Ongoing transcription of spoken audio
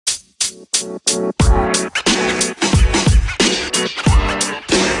What's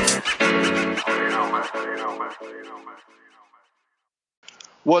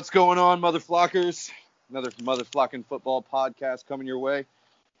going on, mother flockers? Another mother flocking football podcast coming your way.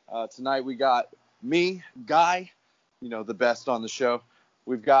 Tonight we got me, Guy, the best on the show.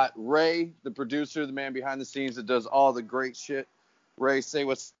 We've got Ray, the producer, the man behind the scenes that does all the great shit. Ray, say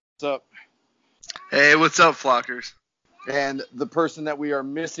what's up. Hey, what's up, flockers? And the person that we are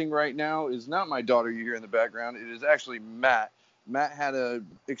missing right now is not my daughter you hear in the background. It is actually Matt. Matt had an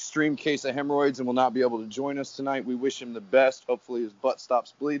extreme case of hemorrhoids and will not be able to join us tonight. We wish him the best. Hopefully his butt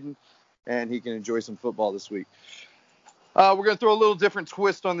stops bleeding and he can enjoy some football this week. We're going to throw a little different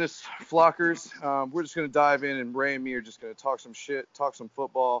twist on this, flockers. We're just going to dive in, and Ray and me are just going to talk some shit, talk some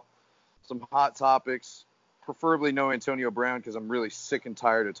football, some hot topics, preferably no Antonio Brown because I'm really sick and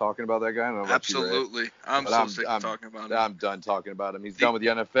tired of talking about that guy. I don't know about Absolutely. You, Ray, I'm so sick of talking about him. I'm done talking about him. He's done with the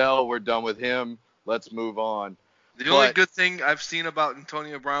NFL. We're done with him. Let's move on. The only good thing I've seen about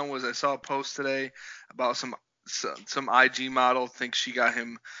Antonio Brown was I saw a post today about some IG model thinks she got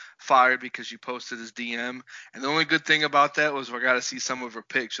him fired because she posted his DM. And the only good thing about that was I got to see some of her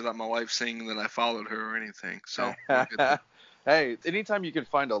pics without my wife saying that I followed her or anything. So, hey, anytime you can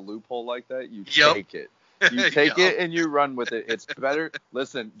find a loophole like that, you take it. You take it and you run with it. It's better.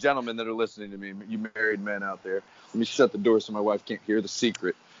 Listen, gentlemen that are listening to me, you married men out there, let me shut the door so my wife can't hear the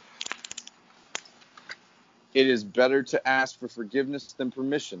secret. It is better to ask for forgiveness than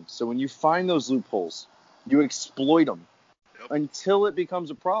permission. So when you find those loopholes, you exploit them until it becomes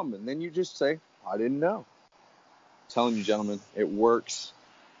a problem. And then you just say, I didn't know. I'm telling you, gentlemen, it works.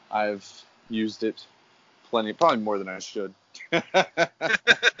 I've used it plenty, probably more than I should.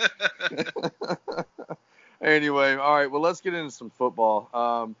 Anyway, all right, well, let's get into some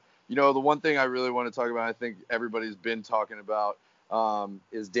football. The one thing I really want to talk about, I think everybody's been talking about,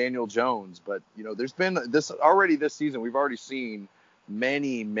 is Daniel Jones. But, there's been this season, we've already seen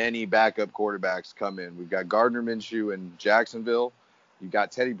many backup quarterbacks come in. We've got Gardner Minshew in Jacksonville. You've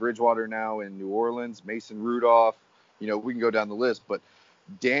got Teddy Bridgewater now in New Orleans, Mason Rudolph. We can go down the list. But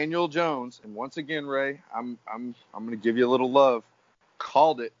Daniel Jones, and once again, Ray, I'm going to give you a little love.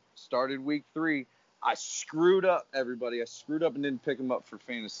 Called it. Started week 3. I screwed up, everybody. I screwed up and didn't pick him up for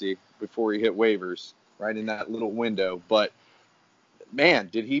fantasy before he hit waivers, right in that little window. But, man,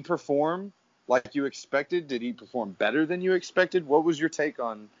 did he perform like you expected? Did he perform better than you expected? What was your take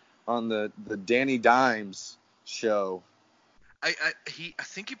on the Danny Dimes show? I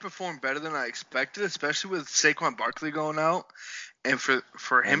think he performed better than I expected, especially with Saquon Barkley going out, and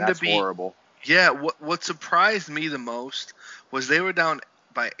for him to be horrible. Yeah, what surprised me the most was they were down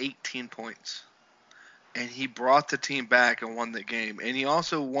by 18 points, and he brought the team back and won the game, and he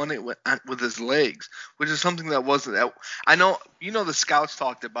also won it with his legs, which is something that wasn't. I know the scouts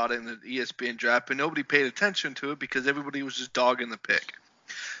talked about it in the ESPN draft, but nobody paid attention to it because everybody was just dogging the pick.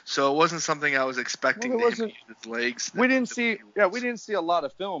 So it wasn't something I was expecting him to use his legs. We didn't see a lot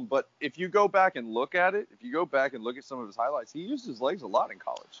of film, but if you go back and look at it, if you go back and look at some of his highlights, he used his legs a lot in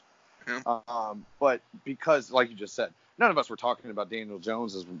college. Yeah. But because, like you just said, none of us were talking about Daniel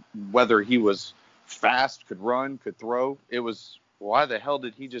Jones as whether he was fast, could run, could throw. It was, why the hell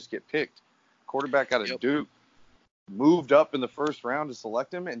did he just get picked? Quarterback out of Duke. Moved up in the first round to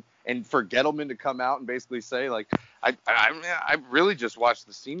select him, and for Gettleman to come out and basically say, like, I really just watched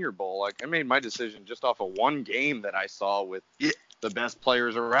the Senior Bowl. Like, I made my decision just off of one game that I saw with the best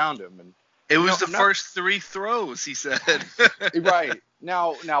players around him. And it was the first 3 throws, he said. Right.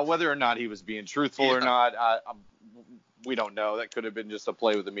 Now, whether or not he was being truthful or not, we don't know. That could have been just a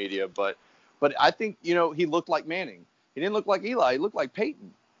play with the media. But I think, he looked like Manning. He didn't look like Eli. He looked like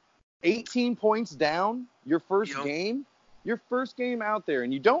Peyton. 18 points down, your first game out there,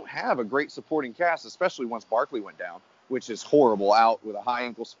 and you don't have a great supporting cast, especially once Barkley went down, which is horrible, out with a high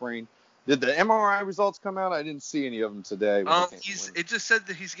ankle sprain. Did the MRI results come out? I didn't see any of them today. It just said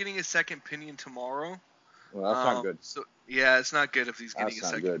that he's getting a second opinion tomorrow. Well, that's not good. So it's not good if he's getting a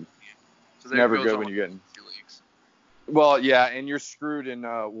second opinion. So it's never good when you're getting. Well, yeah, and you're screwed in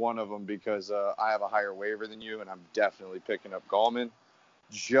one of them because I have a higher waiver than you, and I'm definitely picking up Gallman,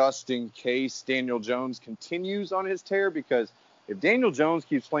 just in case Daniel Jones continues on his tear, because if Daniel Jones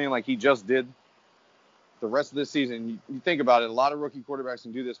keeps playing like he just did the rest of this season, you think about it, a lot of rookie quarterbacks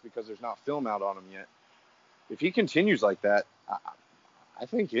can do this because there's not film out on him yet. If he continues like that, I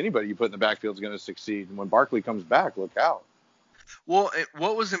think anybody you put in the backfield is going to succeed. And when Barkley comes back, look out. Well,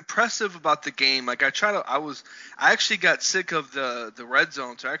 what was impressive about the game, like I actually got sick of the red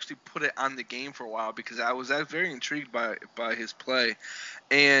zone, so I actually put it on the game for a while because I was very intrigued by his play.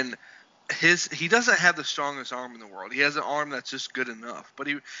 And he doesn't have the strongest arm in the world. He has an arm that's just good enough. But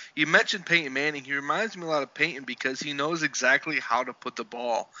you mentioned Peyton Manning. He reminds me a lot of Peyton because he knows exactly how to put the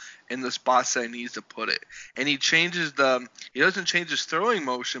ball in the spots that he needs to put it. And he doesn't change his throwing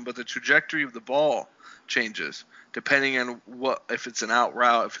motion, but the trajectory of the ball changes depending on if it's an out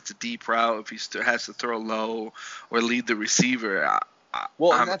route, if it's a deep route, if he has to throw low or lead the receiver.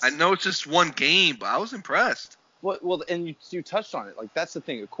 I know it's just one game, but I was impressed. Well, and you touched on it. Like, that's the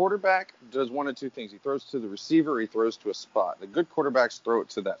thing. A quarterback does one of two things. He throws to the receiver or he throws to a spot. The good quarterbacks throw it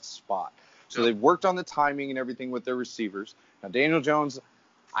to that spot. So they've worked on the timing and everything with their receivers. Now, Daniel Jones,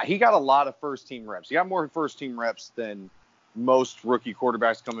 he got a lot of first-team reps. He got more first-team reps than most rookie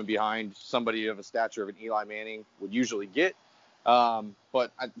quarterbacks coming behind somebody of a stature of an Eli Manning would usually get.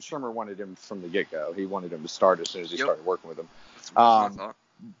 But Shurmur wanted him from the get-go. He wanted him to start as soon as he started working with him. That's what I thought.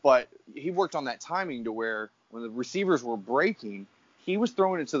 But he worked on that timing to where when the receivers were breaking, he was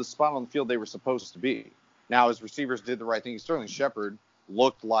throwing it to the spot on the field they were supposed to be. Now, his receivers did the right thing. Sterling Shepard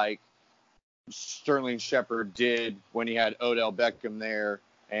looked like Sterling Shepard did when he had Odell Beckham there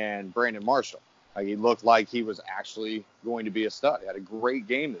and Brandon Marshall. Like, he looked like he was actually going to be a stud. He had a great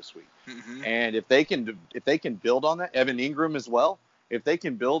game this week. Mm-hmm. And if they can build on that, Evan Ingram as well, if they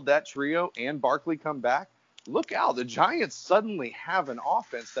can build that trio and Barkley come back, look out. The Giants suddenly have an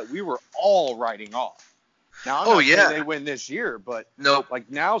offense that we were all writing off. Now, I'm not saying they win this year, but like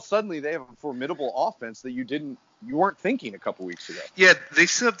now suddenly they have a formidable offense that you weren't thinking a couple weeks ago. Yeah, they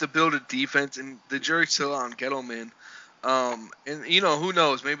still have to build a defense, and the jury's still on Gettleman. And who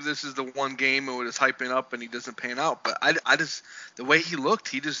knows? Maybe this is the one game where it's hyping up and he doesn't pan out. But I just the way he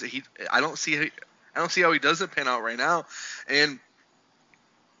looked, I don't see how he doesn't pan out right now. And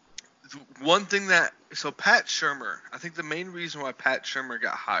one thing so Pat Shurmur, I think the main reason why Pat Shurmur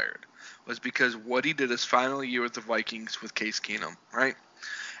got hired was because what he did his final year with the Vikings with Case Keenum, right?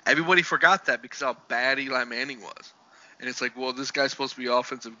 Everybody forgot that because how bad Eli Manning was. And it's like, well, this guy's supposed to be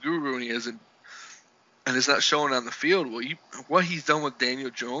offensive guru and he isn't, and it's not showing on the field. Well, what he's done with Daniel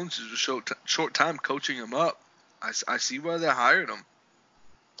Jones is a short time coaching him up. I see why they hired him.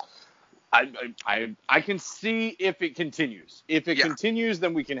 I can see if it continues. If it continues,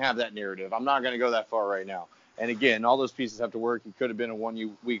 then we can have that narrative. I'm not going to go that far right now. And again, all those pieces have to work. He could have been a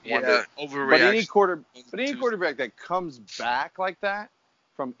week wonder. Overreaction. But any quarterback that comes back like that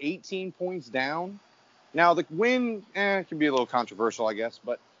from 18 points down, now the win can be a little controversial, I guess,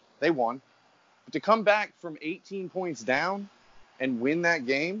 but they won. But to come back from 18 points down and win that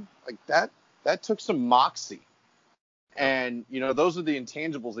game, like that took some moxie. And, those are the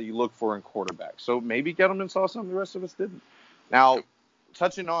intangibles that you look for in quarterbacks. So maybe Gettleman saw something the rest of us didn't. Now,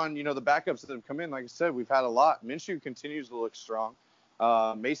 touching on, the backups that have come in, like I said, we've had a lot. Minshew continues to look strong.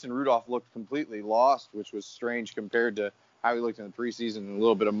 Mason Rudolph looked completely lost, which was strange compared to how he looked in the preseason and a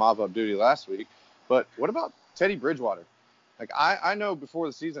little bit of mop-up duty last week. But what about Teddy Bridgewater? Like, I know before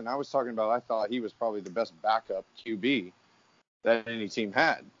the season I was talking about I thought he was probably the best backup QB that any team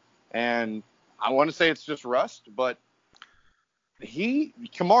had. And I want to say it's just rust, but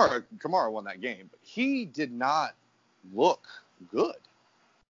Kamara won that game, but he did not look good.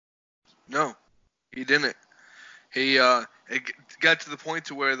 No, he didn't. It got to the point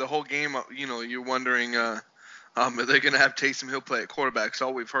to where the whole game, you're wondering, are they going to have Taysom Hill play at quarterback? So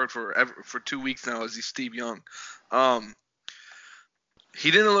all we've heard for 2 weeks now is he's Steve Young.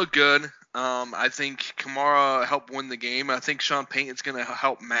 He didn't look good. I think Kamara helped win the game. I think Sean Payton's going to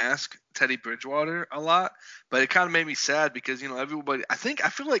help mask Teddy Bridgewater a lot. But it kind of made me sad because, everybody – I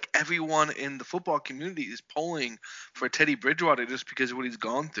feel like everyone in the football community is polling for Teddy Bridgewater just because of what he's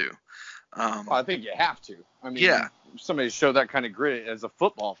gone through. Well, I think you have to. I mean, if somebody show that kind of grit as a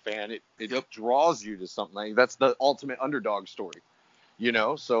football fan, it draws you to something. Like, that's the ultimate underdog story,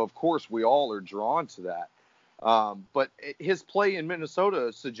 So, of course, we all are drawn to that. But his play in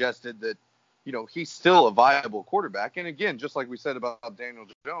Minnesota suggested that, he's still a viable quarterback. And again, just like we said about Daniel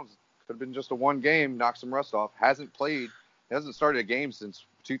Jones, could have been just a one game, knock some rust off. Hasn't started a game since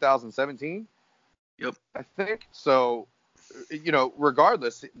 2017. Yep. I think. So,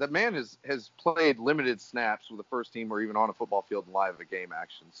 regardless, the man has played limited snaps with the first team or even on a football field in live game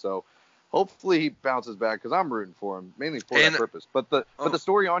action. So hopefully he bounces back because I'm rooting for him, mainly for that purpose. But the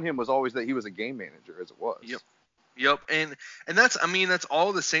story on him was always that he was a game manager, as it was. Yep. And that's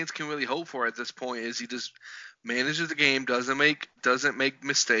all the Saints can really hope for at this point is he just manages the game, doesn't make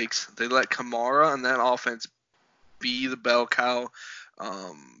mistakes. They let Kamara and that offense be the bell cow,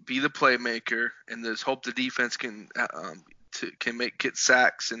 be the playmaker, and just hope the defense can get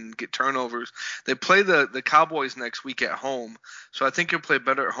sacks and get turnovers. They play the Cowboys next week at home, so I think he'll play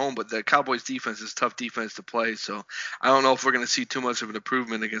better at home. But the Cowboys defense is a tough defense to play, so I don't know if we're going to see too much of an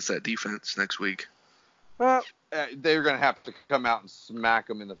improvement against that defense next week. Well, they're going to have to come out and smack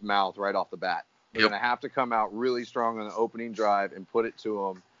them in the mouth right off the bat. They're going to have to come out really strong on the opening drive and put it to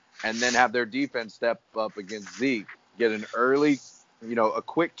them, and then have their defense step up against Zeke, get an early, a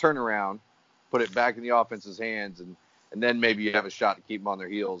quick turnaround, put it back in the offense's hands, and then maybe you have a shot to keep them on their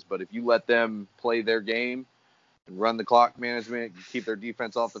heels. But if you let them play their game and run the clock management, keep their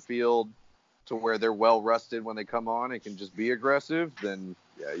defense off the field to where they're well rested when they come on and can just be aggressive, then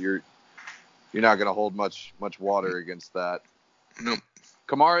you're not going to hold much water against that. Nope.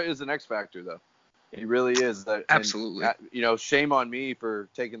 Kamara is an X factor though. He really is. Absolutely. And, shame on me for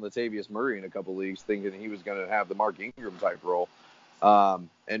taking Latavius Murray in a couple leagues, thinking he was going to have the Mark Ingram type role. And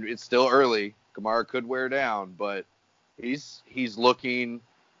it's still early. Kamara could wear down, but he's looking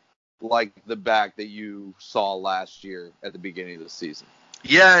like the back that you saw last year at the beginning of the season.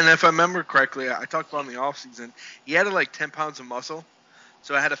 Yeah, and if I remember correctly, I talked about in the offseason, he added like 10 pounds of muscle.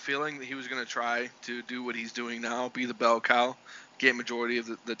 So I had a feeling that he was going to try to do what he's doing now, be the bell cow, get majority of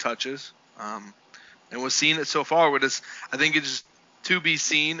the touches. And we're seeing it so far. I think it's just to be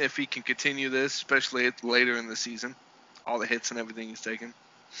seen if he can continue this, especially later in the season. All the hits and everything he's taken.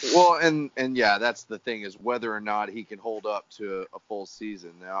 Well, and yeah, that's the thing, is whether or not he can hold up to a full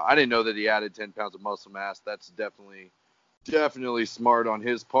season. Now, I didn't know that he added 10 pounds of muscle mass. That's definitely smart on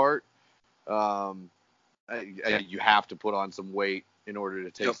his part. You have to put on some weight in order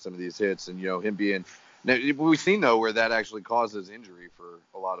to take some of these hits, and him being. Now, we've seen though where that actually causes injury for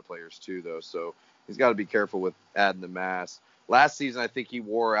a lot of players too, though. So he's got to be careful with adding the mass. Last season, I think he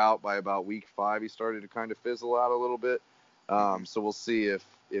wore out by about week 5. He started to kind of fizzle out a little bit. So we'll see if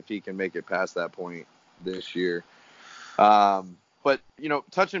he can make it past that point this year. But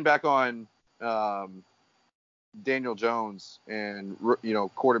touching back on Daniel Jones and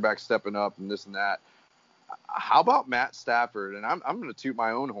quarterback stepping up and this and that. How about Matt Stafford? And I'm going to toot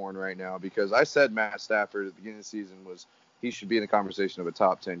my own horn right now, because I said Matt Stafford at the beginning of the season he should be in the conversation of a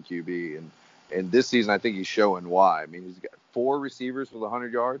top 10 QB. And this season, I think he's showing why. I mean, he's got 4 receivers with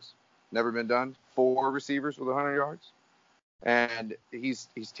 100 yards. Never been done. 4 receivers with 100 yards. And he's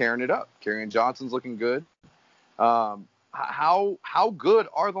tearing it up. Kerryon Johnson's looking good. How good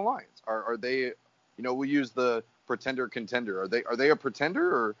are the Lions? Are they, we'll use the pretender contender. Are they a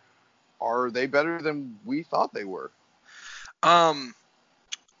pretender, or are they better than we thought they were? I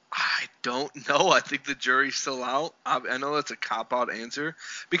don't know. I think the jury's still out. I know that's a cop-out answer,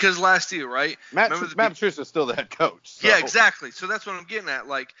 because last year, right? Matt Patricia's still the head coach. So. Yeah, exactly. So that's what I'm getting at.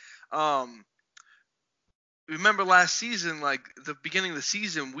 Like, remember last season, like the beginning of the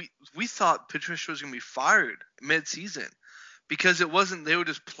season, we thought Patricia was going to be fired mid-season because they were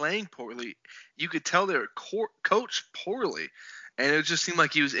just playing poorly. You could tell they were coached poorly. And it just seemed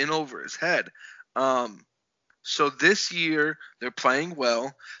like he was in over his head. So this year, they're playing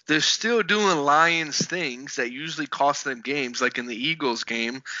well. They're still doing Lions things that usually cost them games, like in the Eagles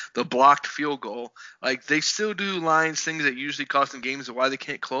game, the blocked field goal. Like, they still do Lions things that usually cost them games and why they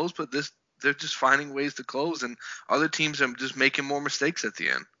can't close, but they're just finding ways to close, and other teams are just making more mistakes at the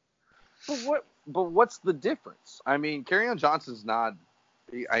end. But what's the difference? I mean, Kerryon Johnson's not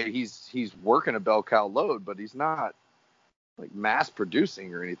 – he's working a bell cow load, but he's not – like mass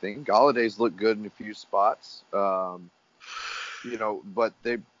producing or anything. Galladay's look good in a few spots, but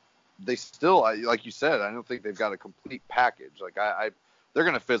they still, like you said, I don't think they've got a complete package. Like they're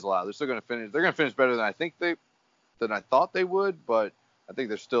gonna fizzle out. They're still gonna finish. They're gonna finish better than I thought they would, but I think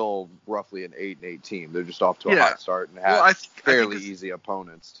they're still roughly an 8-8 team. They're just off to a hot start and have fairly easy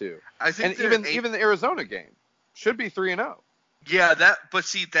opponents too. I think, and even the Arizona game should be 3-0. Yeah, that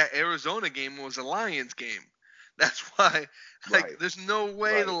Arizona game was a Lions game. That's why, There's no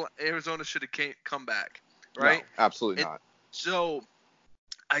way the Arizona should have come back, right? No, absolutely not. So,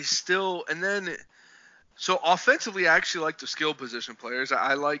 offensively, I actually like the skill position players.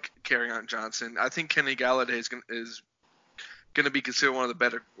 I like Kerryon Johnson. I think Kenny Galladay is going to be considered one of the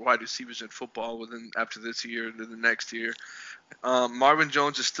better wide receivers in football after this year and the next year. Marvin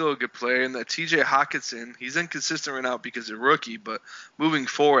Jones is still a good player, and that T.J. Hockenson, he's inconsistent right now because he's a rookie, but moving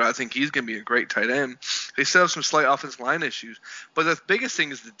forward, I think he's going to be a great tight end. They still have some slight offensive line issues, but the biggest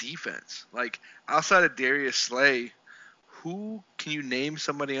thing is the defense. Like, outside of Darius Slay, who can you name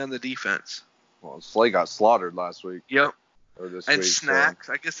somebody on the defense? Well, Slay got slaughtered last week. Yep. Or this and week, Snacks.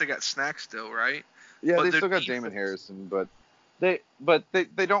 So. I guess they got Snacks still, right? Yeah, but they still got Damon Harrison, but they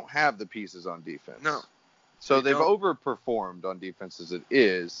don't have the pieces on defense. No. So they've overperformed on defense as it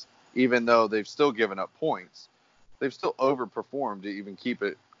is, even though they've still given up points. they've still overperformed to even keep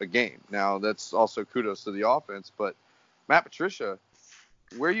it a game. Now, that's also kudos to the offense, but Matt Patricia,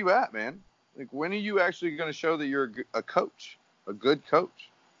 where are you at, man? Like, when are you actually going to show that you're a coach, a good coach?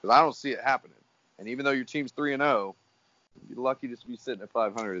 Because I don't see it happening. And even though your team's 3-0, you'd be lucky just to be sitting at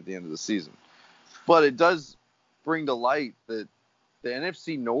 500 at the end of the season. But it does bring to light that the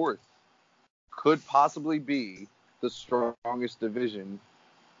NFC North could possibly be the strongest division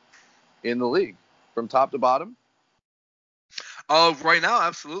in the league from top to bottom. Right now,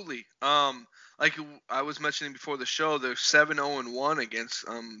 absolutely. Like I was mentioning before the show, they're 7-0-1 against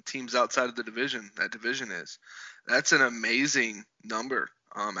teams outside of the division. That division is. That's an amazing number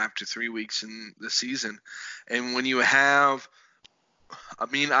after 3 weeks in the season. And when you have, I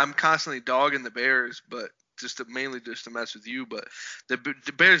mean, I'm constantly dogging the Bears, but mainly just to mess with you. But the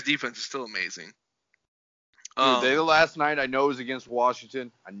Bears defense is still amazing. Dude, the last night, I know it was against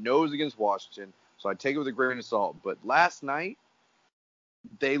Washington. So I take it with a grain of salt. But last night,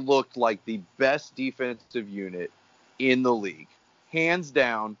 they looked like the best defensive unit in the league. Hands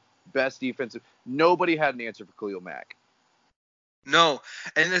down, best defensive. Nobody had an answer for Khalil Mack. No,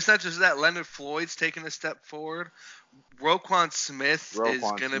 and it's not just that. Leonard Floyd's taking a step forward. Roquan Smith is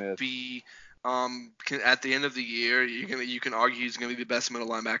going to be at the end of the year. You can argue he's going to be the best middle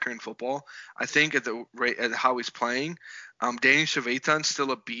linebacker in football. I think at the rate at how he's playing, Danny Trevathan's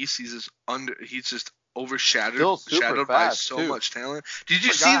still a beast. He's just overshadowed by so much talent. Did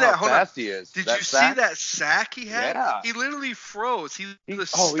you see that? Hold on. Did you see that sack he had? Yeah. He literally froze. He made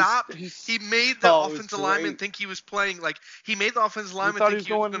the offensive lineman think he was playing. Like he made the offensive lineman think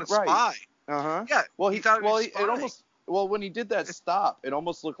he was going to spy. Yeah. Well, he thought he was spying. When he did that stop, it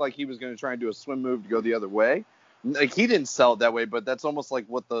almost looked like he was going to try and do a swim move to go the other way. Like he didn't sell it that way, but that's almost like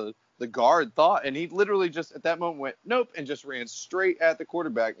what the guard thought. And he literally just at that moment went nope and just ran straight at the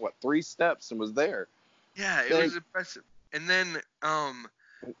quarterback. 3 steps and was there. Yeah, it was impressive. And then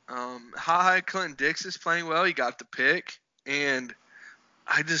Clinton Dix is playing well. He got the pick, and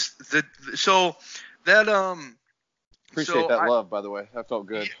I just appreciate that love, by the way. That felt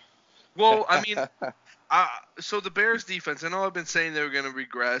good. Well, I mean, so the Bears defense, I know I've been saying they were going to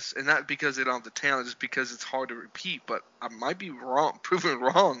regress, and not because they don't have the talent, just because it's hard to repeat. But I might be proven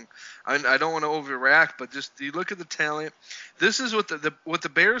wrong. I don't want to overreact, but just you look at the talent. This is what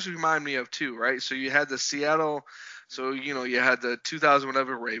the Bears remind me of too, right? So you had the Seattle, you had the 2000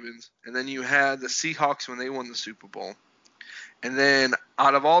 whatever Ravens, and then you had the Seahawks when they won the Super Bowl. And then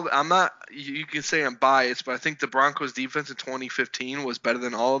out of all, you can say I'm biased, but I think the Broncos defense in 2015 was better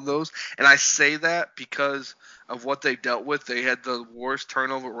than all of those. And I say that because of what they dealt with. They had the worst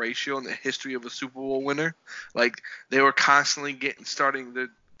turnover ratio in the history of a Super Bowl winner. Like they were constantly the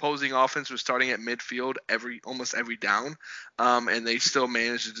opposing offense was starting at midfield almost every down. And they still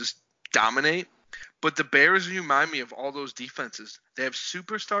managed to just dominate. But the Bears remind me of all those defenses. They have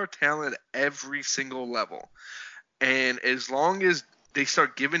superstar talent at every single level. And as long as they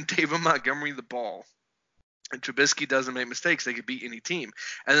start giving David Montgomery the ball and Trubisky doesn't make mistakes, they could beat any team.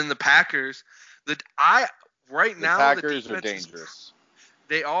 And then the Packers, the Packers are dangerous.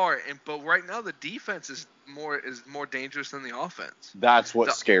 They are, but right now the defense is more dangerous than the offense. That's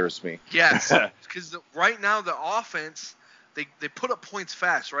what scares me. Yes, because right now the offense they put up points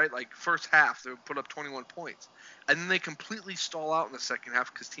fast, right? Like first half they would put up 21 points. And then they completely stall out in the second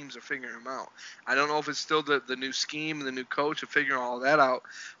half because teams are figuring them out. I don't know if it's still the new scheme and the new coach are figuring all that out.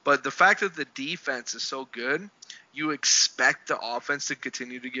 But the fact that the defense is so good, you expect the offense to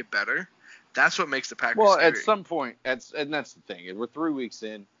continue to get better. That's what makes the Packers scary. At some point, and that's the thing. We're 3 weeks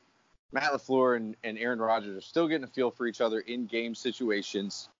in. Matt LaFleur and Aaron Rodgers are still getting a feel for each other in game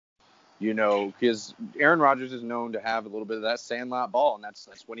situations. Because Aaron Rodgers is known to have a little bit of that sandlot ball, and that's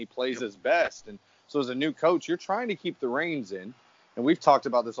when he plays his best. And so as a new coach, you're trying to keep the reins in, and we've talked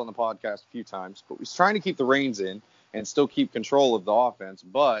about this on the podcast a few times, but he's trying to keep the reins in and still keep control of the offense.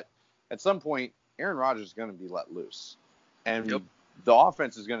 But at some point, Aaron Rodgers is going to be let loose, and the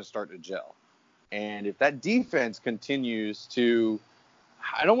offense is going to start to gel. And if that defense continues to,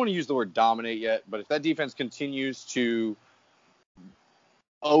 I don't want to use the word dominate yet, but if that defense continues to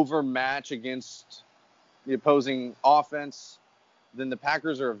overmatch against the opposing offense, then the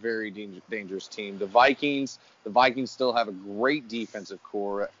Packers are a very dangerous team. The Vikings still have a great defensive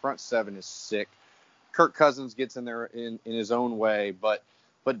core. That front seven is sick. Kirk Cousins gets in there in his own way, but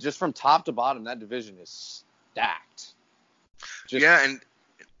just from top to bottom, that division is stacked. And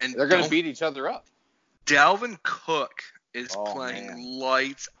they're going to beat each other up. Dalvin Cook is playing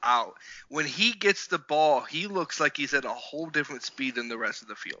lights out. When he gets the ball, he looks like he's at a whole different speed than the rest of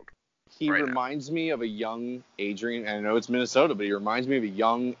the field. He reminds me of a young Adrian. I know it's Minnesota, but he reminds me of a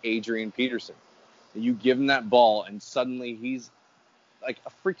young Adrian Peterson. You give him that ball, and suddenly he's like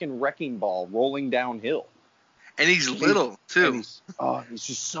a freaking wrecking ball rolling downhill. And he's little too. And he's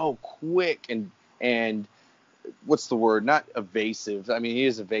just so quick and what's the word? Not evasive. I mean, he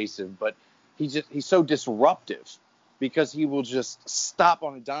is evasive, but he's so disruptive because he will just stop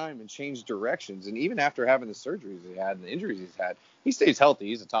on a dime and change directions. And even after having the surgeries he had and the injuries he's had, he stays healthy.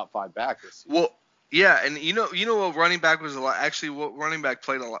 He's a top 5 back this season. Well, yeah, and you know what running back was a lot. Actually, what running back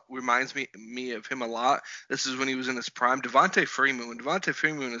played a lot reminds me of him a lot. This is when he was in his prime. Devontae Freeman. When Devontae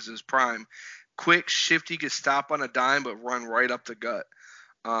Freeman was in his prime, quick, shifty, could stop on a dime but run right up the gut.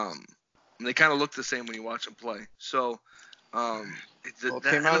 And they kind of look the same when you watch them play. So, it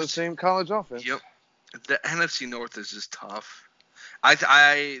came out of the same college offense. Yep. The NFC North is just tough.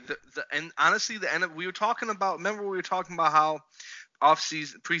 And honestly, we were talking about. Remember, we were talking about how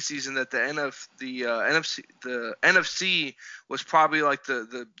preseason that the NFC was probably like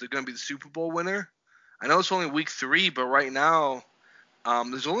the going to be the Super Bowl winner. I know it's only week 3, but right now,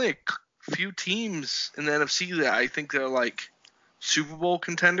 there's only a few teams in the NFC that I think they're like Super Bowl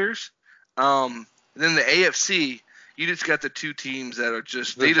contenders. And then the AFC, you just got the 2 teams that are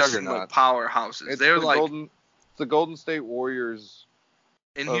just seem like powerhouses. They're like the Golden State Warriors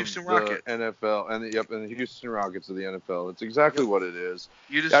and Houston Rockets, NFL, and the Houston Rockets of the NFL. It's exactly what it is.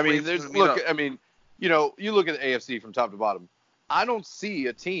 You just you look at the AFC from top to bottom. I don't see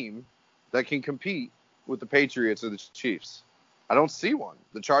a team that can compete with the Patriots or the Chiefs. I don't see one.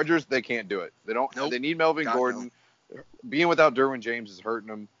 The Chargers, they can't do it. They don't. Nope. They need Melvin Gordon. No. Being without Derwin James is hurting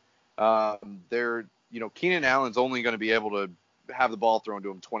them. Keenan Allen's only going to be able to have the ball thrown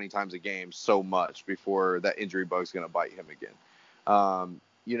to him 20 times a game so much before that injury bug's going to bite him again.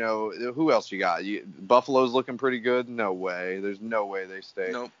 Who else you got? Buffalo's looking pretty good. No way. There's no way they stay.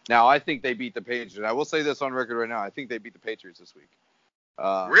 Nope. Now, I think they beat the Patriots. I will say this on record right now. I think they beat the Patriots this week.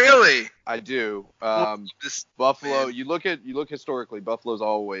 Really? I do. Buffalo, you look historically, Buffalo's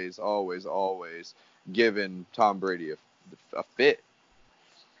always given Tom Brady a fit.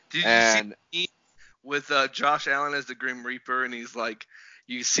 Did you see with Josh Allen as the Grim Reaper, and he's like,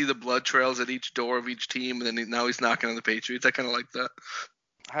 you see the blood trails at each door of each team, and then now he's knocking on the Patriots. I kind of like that.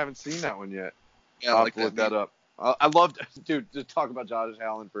 I haven't seen that one yet. Yeah, I'll have to look that up. I loved, dude, to talk about Josh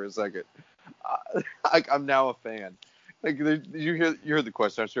Allen for a second. I'm now a fan. Like, you heard the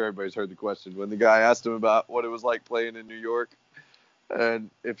question. I'm sure everybody's heard the question when the guy asked him about what it was like playing in New York and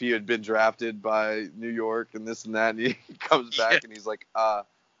if he had been drafted by New York and this and that. And he comes back and he's like, I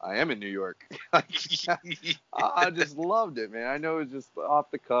am in New York. I just loved it, man. I know it was just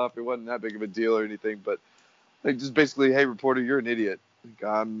off the cuff. It wasn't that big of a deal or anything, but like just basically, hey, reporter, you're an idiot. Like,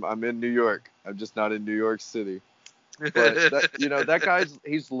 I'm in New York. I'm just not in New York City. But that guy's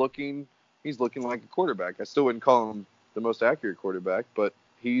he's looking like a quarterback. I still wouldn't call him the most accurate quarterback, but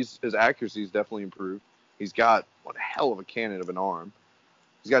his accuracy's definitely improved. He's got one hell of a cannon of an arm.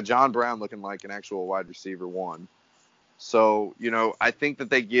 He's got John Brown looking like an actual wide receiver 1. So, I think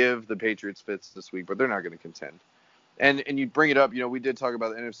that they give the Patriots fits this week, but they're not going to contend. And you bring it up, we did talk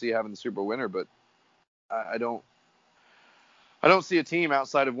about the NFC having the Super Bowl winner, but I don't see a team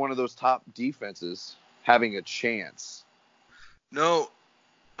outside of one of those top defenses having a chance. No,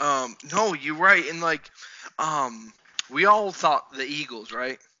 you're right. And we all thought the Eagles,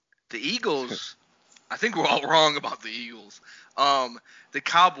 right? The Eagles, I think we're all wrong about the Eagles. The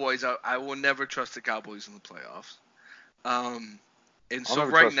Cowboys, I will never trust the Cowboys in the playoffs. And so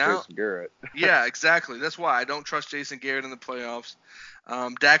right now, Jason Garrett. Yeah, exactly. That's why I don't trust Jason Garrett in the playoffs.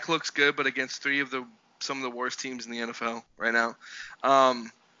 Dak looks good, but against some of the worst teams in the NFL right now.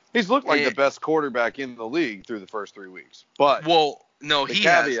 He's looked like the best quarterback in the league through the first 3 weeks. But no, he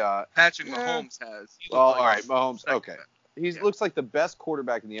has. Patrick Mahomes has. All right, Mahomes. Okay, he looks like the best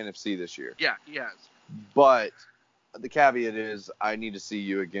quarterback in the NFC this year. Yeah, he has. But the caveat is, I need to see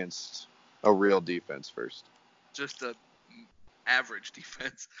you against a real defense first. Just a average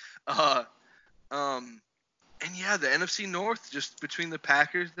defense. And yeah, the NFC North, just between the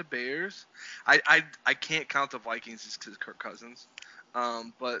Packers, the Bears. I can't count the Vikings just because Kirk Cousins.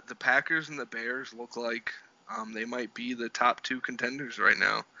 But the Packers and the Bears look like they might be the top 2 contenders right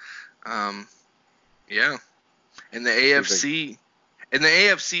now. Yeah. And the AFC,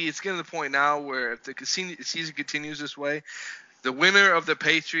 it's getting to the point now where if the season continues this way, the winner of the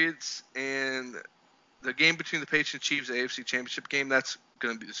Patriots and the game between the Patriots and Chiefs, the AFC Championship game, that's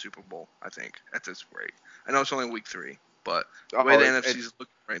going to be the Super Bowl, I think, at this rate. I know it's only week 3, but the way the NFC is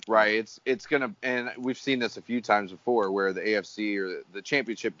looking right now. Right. It's going to – and we've seen this a few times before where the AFC or the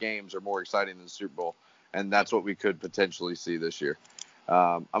championship games are more exciting than the Super Bowl, and that's what we could potentially see this year.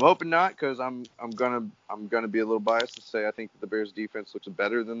 I'm hoping not, because I'm gonna be a little biased to say I think that the Bears defense looks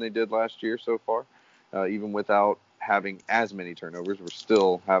better than they did last year so far. even without having as many turnovers. We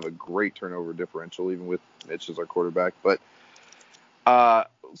still have a great turnover differential, even with Mitch as our quarterback. But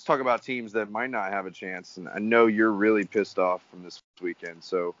let's talk about teams that might not have a chance. And I know you're really pissed off from this weekend,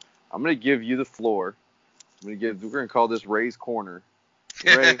 so I'm going to give you the floor. We're going to call this Ray's Corner.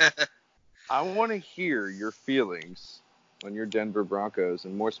 Ray, I want to hear your feelings on your Denver Broncos,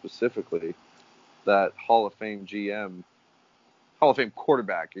 and more specifically, that Hall of Fame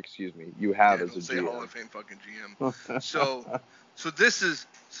quarterback, you have as a GM. Hall of Fame fucking GM. So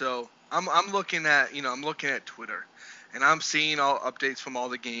I'm looking at Twitter, and I'm seeing all updates from all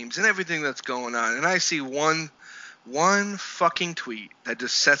the games and everything that's going on, and I see one fucking tweet that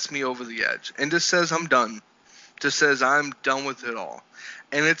just sets me over the edge and just says I'm done. Just says I'm done with it all.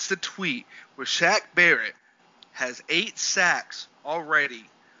 And it's the tweet where Shaq Barrett has 8 sacks already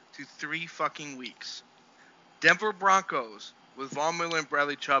through 3 fucking weeks. Denver Broncos with Von Miller and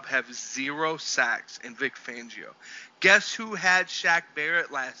Bradley Chubb have 0 sacks and Vic Fangio. Guess who had Shaq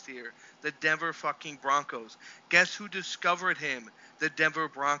Barrett last year? The Denver fucking Broncos. Guess who discovered him? The Denver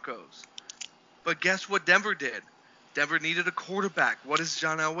Broncos. But guess what Denver did? Denver needed a quarterback. What does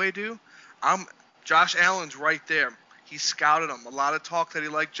John Elway do? Josh Allen's right there. He scouted him. A lot of talk that he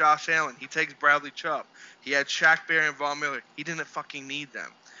liked Josh Allen. He takes Bradley Chubb. He had Shaq Barrett and Von Miller. He didn't fucking need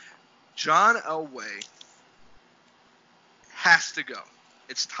them. John Elway has to go.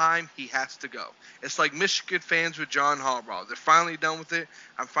 It's time he has to go. It's like Michigan fans with John Harbaugh. They're finally done with it.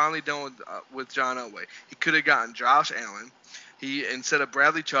 I'm finally done with John Elway. He could have gotten Josh Allen. Instead of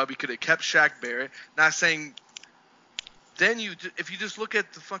Bradley Chubb, he could have kept Shaq Barrett. Not saying. Then if you just look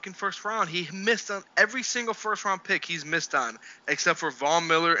at the fucking first round, he missed on every single first round pick he's missed on, except for Von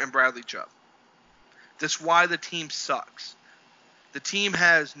Miller and Bradley Chubb. That's why the team sucks. The team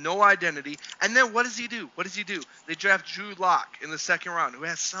has no identity. And then what does he do? They draft Drew Lock in the second round, who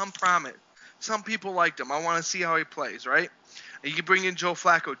has some promise. Some people liked him. I want to see how he plays, right? And you can bring in Joe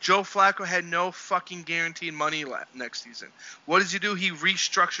Flacco. Joe Flacco had no fucking guaranteed money next season. What does he do? He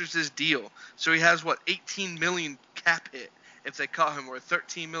restructures his deal. So he has, $18 million cap hit if they cut him, or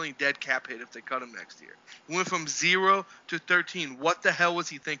 $13 million dead cap hit if they cut him next year. He went from 0 to 13. What the hell was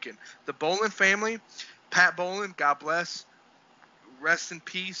he thinking? The Bowlen family, Pat Bowlen, God bless, rest in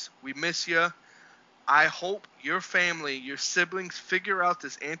peace. We miss you. I hope your family, your siblings figure out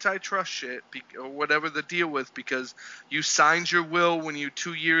this antitrust shit or whatever the deal was, because you signed your will when you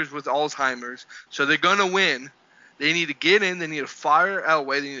 2 years with Alzheimer's. So they're going to win. They need to get in. They need to fire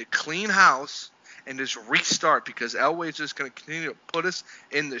Elway. They need to clean house and just restart, because Elway is just going to continue to put us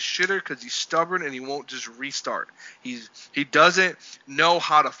in the shitter because he's stubborn and he won't just restart. He doesn't know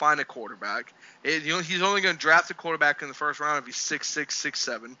how to find a quarterback. He's only going to draft a quarterback in the first round if he's 6'6",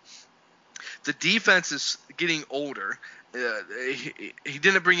 6'7". The defense is getting older. He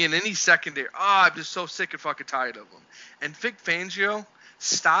didn't bring in any secondary. I'm just so sick and fucking tired of him. And Vic Fangio,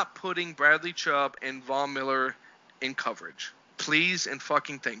 stop putting Bradley Chubb and Von Miller in coverage. Please and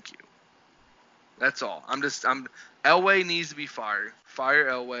fucking thank you. That's all. Elway needs to be fired. Fire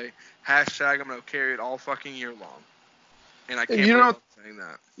Elway. Hashtag I'm going to carry it all fucking year long. And I can't believe I'm saying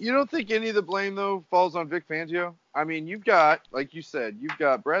that. You don't think any of the blame, though, falls on Vic Fangio? I mean, you've got, like you said, you've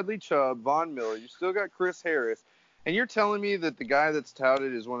got Bradley Chubb, Von Miller. You still got Chris Harris. And you're telling me that the guy that's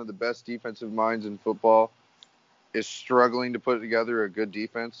touted as one of the best defensive minds in football is struggling to put together a good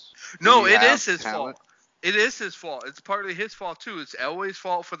defense? No, it is his fault. It is his fault. It's partly his fault, too. It's Elway's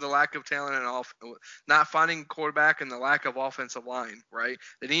fault for the lack of talent and not finding a quarterback and the lack of offensive line, right?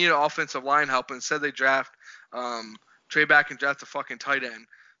 They needed offensive line help, and instead they trade back and draft a fucking tight end.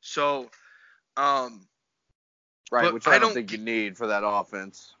 So, right, which I don't think you need for that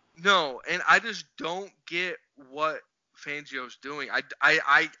offense. No, and I just don't get what Fangio's doing.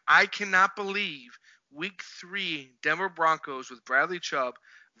 I cannot believe Week 3 Denver Broncos with Bradley Chubb,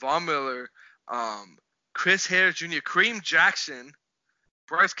 Von Miller, Chris Harris Jr., Kareem Jackson,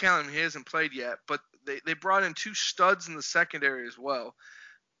 Bryce Callahan, he hasn't played yet, but they brought in 2 studs in the secondary as well.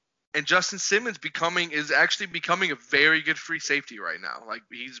 And Justin Simmons is actually becoming a very good free safety right now. Like,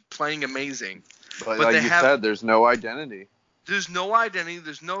 he's playing amazing. But like you said, there's no identity. There's no identity.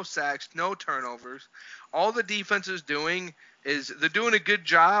 There's no sacks, no turnovers. All the defense is doing is they're doing a good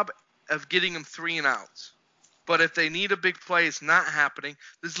job of getting them 3 and outs. But if they need a big play, it's not happening.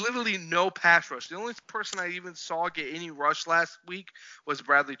 There's literally no pass rush. The only person I even saw get any rush last week was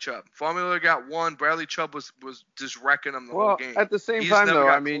Bradley Chubb. Von Miller got 1. Bradley Chubb was just wrecking them the whole game. At the same time, though,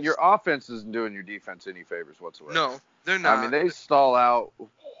 I mean, your offense isn't doing your defense any favors whatsoever. No, they're not. I mean, they stall out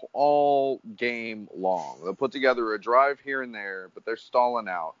all game long. They'll put together a drive here and there, but they're stalling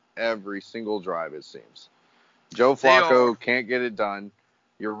out every single drive, it seems. Joe Flacco can't get it done.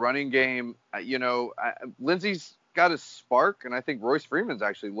 Your running game, Lindsey's got a spark, and I think Royce Freeman's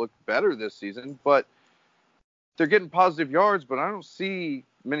actually looked better this season, but they're getting positive yards, but I don't see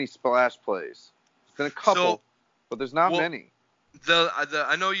many splash plays. There's been a couple, but there's not many.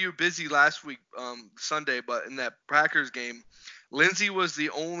 I know you were busy last week, Sunday, but in that Packers game, Lindsey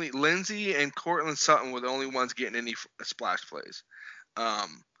and Cortland Sutton were the only ones getting any splash plays.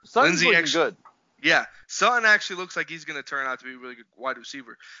 Sutton's looking good. Yeah, Sutton actually looks like he's going to turn out to be a really good wide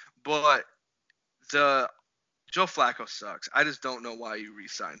receiver. But Joe Flacco sucks. I just don't know why you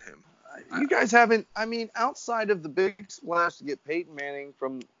re-signed him. You guys haven't – I mean, outside of the big splash to get Peyton Manning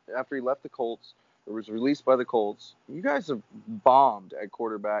from after he left the Colts or was released by the Colts, you guys have bombed at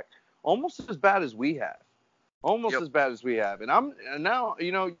quarterback almost as bad as we have. As bad as we have. And now,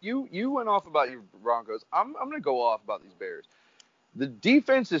 you went off about your Broncos. I'm going to go off about these Bears. The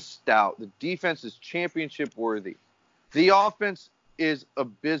defense is stout. The defense is championship worthy. The offense is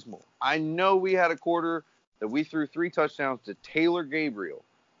abysmal. I know we had a quarter that we threw 3 touchdowns to Taylor Gabriel.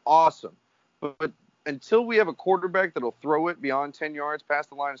 Awesome. But until we have a quarterback that'll throw it beyond 10 yards past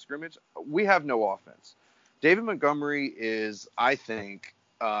the line of scrimmage, we have no offense. David Montgomery is, I think,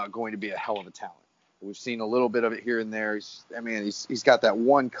 going to be a hell of a talent. We've seen a little bit of it here and there. He's got that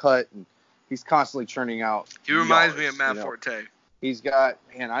one cut, and he's constantly churning out. He reminds me of Matt Forte. He's got,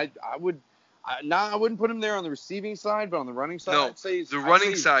 and I wouldn't put him there on the receiving side, but on the running side, I'd say the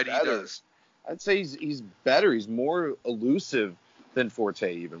running side he does. I'd say he's better. He's more elusive than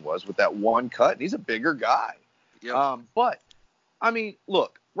Forte even was with that one cut. And he's a bigger guy. Yep. But I mean,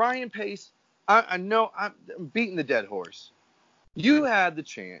 look, Ryan Pace. I know I'm beating the dead horse. You had the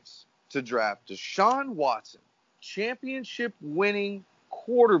chance to draft Deshaun Watson, championship-winning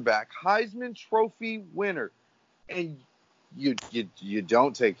quarterback, Heisman Trophy winner, and you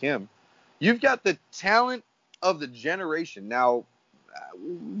don't take him. You've got the talent of the generation. Now,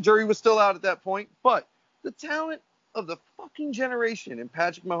 jury was still out at that point, but the talent of the fucking generation in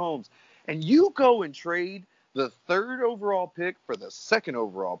Patrick Mahomes. And you go and trade the 3rd overall pick for the 2nd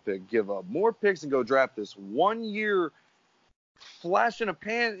overall pick, give up more picks and go draft this 1-year flash in a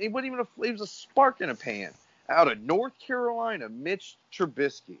pan. It wasn't even it was a spark in a pan out of North Carolina, Mitch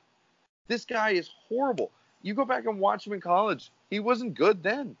Trubisky. This guy is horrible. You go back and watch him in college. He wasn't good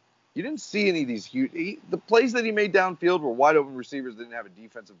then. You didn't see any of these huge – the plays that he made downfield were wide open receivers that didn't have a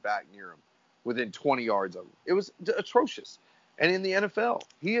defensive back near him within 20 yards of him. It was atrocious. And in the NFL,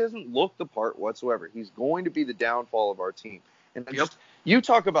 he hasn't looked the part whatsoever. He's going to be the downfall of our team. And you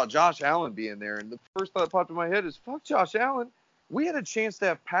talk about Josh Allen being there, and the first thought that popped in my head is, fuck Josh Allen. We had a chance to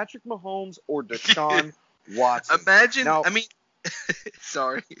have Patrick Mahomes or Deshaun Watson. Imagine –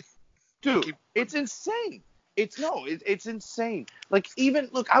 sorry. Dude, it's insane. It's insane. Like,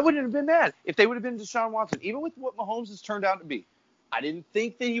 I wouldn't have been mad if they would have been Deshaun Watson, even with what Mahomes has turned out to be. I didn't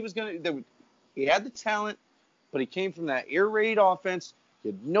think that he was going to – he had the talent, but he came from that air raid offense. He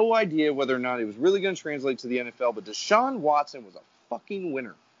had no idea whether or not it was really going to translate to the NFL, but Deshaun Watson was a fucking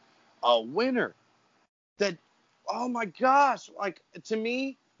winner. A winner. That, oh my gosh, like, to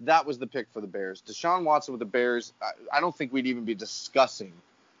me, that was the pick for the Bears. Deshaun Watson with the Bears, I don't think we'd even be discussing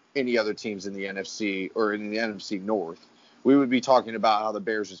any other teams in the NFC or in the NFC North. We would be talking about how the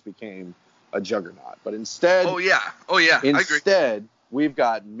Bears just became a juggernaut. But instead, I agree. Instead, we've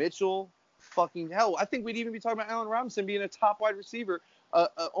got Mitchell fucking hell. I think we'd even be talking about Allen Robinson being a top wide receiver,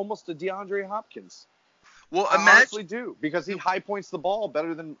 almost a DeAndre Hopkins. Well, I honestly do, because he high points the ball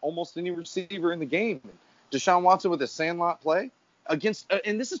better than almost any receiver in the game. Deshaun Watson with a sandlot play against,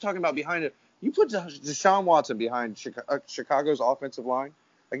 and this is talking about behind it. You put Deshaun Watson behind Chicago's offensive line.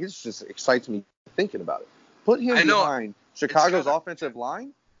 Like, it just excites me thinking about it. Put him behind Chicago's offensive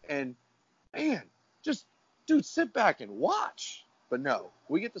line, and, man, just, dude, sit back and watch. But no,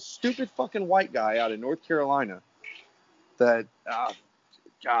 we get the stupid fucking white guy out of North Carolina that,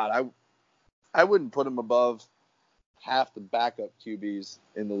 God, I wouldn't put him above half the backup QBs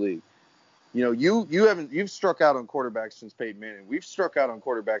in the league. You know, you've struck out on quarterbacks since Peyton Manning. We've struck out on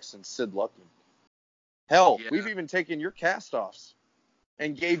quarterbacks since Sid Luckman. Hell, we've even taken your cast-offs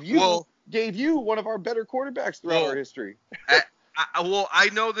and gave you one of our better quarterbacks throughout our history. I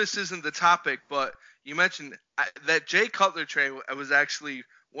know this isn't the topic, but you mentioned that Jay Cutler trade was actually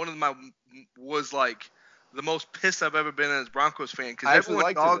was like the most pissed I've ever been as a Broncos fan, because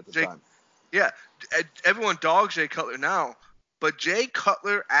everyone dogged Jay. Yeah, everyone dogs Jay Cutler now, but Jay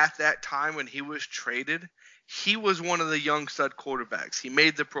Cutler at that time when he was traded, he was one of the young stud quarterbacks. He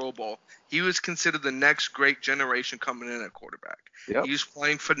made the Pro Bowl. He was considered the next great generation coming in at quarterback. Yep. He was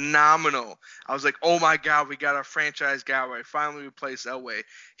playing phenomenal. I was like, oh my God, we got our franchise guy right. Finally replaced Elway.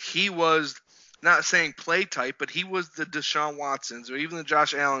 He was not saying play type, but he was the Deshaun Watsons or even the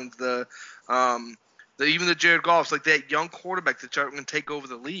Josh Allens, even the Jared Goffs, like that young quarterback that's going to take over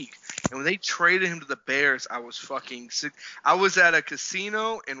the league. And when they traded him to the Bears, I was fucking sick. I was at a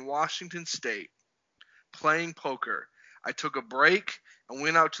casino in Washington State playing poker. I took a break and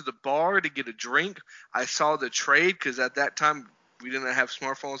went out to the bar to get a drink. I saw the trade because at that time we didn't have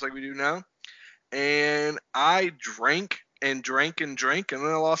smartphones like we do now. And I drank and drank and drank, and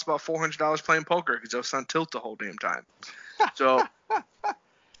then I lost about $400 playing poker because I was on tilt the whole damn time. So,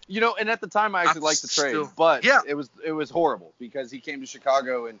 and at the time I actually liked the trade, but it was horrible because he came to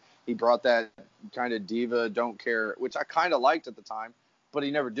Chicago and he brought that kind of diva, don't care, which I kind of liked at the time, but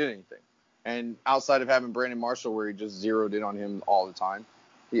he never did anything. And outside of having Brandon Marshall, where he just zeroed in on him all the time,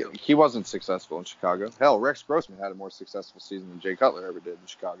 he wasn't successful in Chicago. Hell, Rex Grossman had a more successful season than Jay Cutler ever did in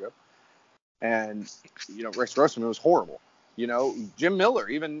Chicago. And, Rex Grossman was horrible. Jim Miller,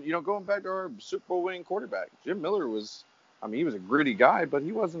 even, going back to our Super Bowl winning quarterback, Jim Miller was, he was a gritty guy, but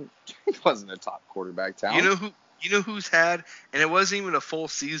he wasn't a top quarterback talent. You know who's had, and it wasn't even a full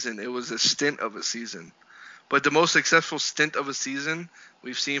season, it was a stint of a season. But the most successful stint of a season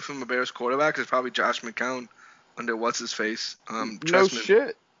we've seen from a Bears quarterback is probably Josh McCown under what's-his-face. No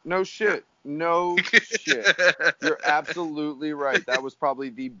shit. You're absolutely right. That was probably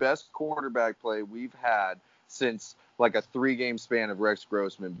the best quarterback play we've had since like a 3-game span of Rex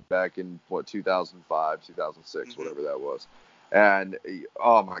Grossman back in 2005, 2006, whatever that was. And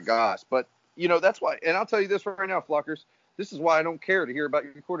oh my gosh, but that's why. And I'll tell you this right now, Flockers. This is why I don't care to hear about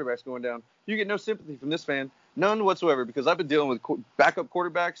your quarterbacks going down. You get no sympathy from this fan, none whatsoever, because I've been dealing with backup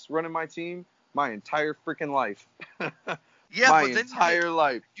quarterbacks running my team my entire freaking life. Yeah, my but then entire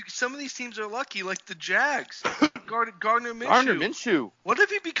life. Some of these teams are lucky, like the Jags. Gardner Minshew. Gardner Minshew. What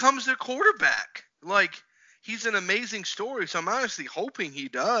if he becomes their quarterback? Like, he's an amazing story, so I'm honestly hoping he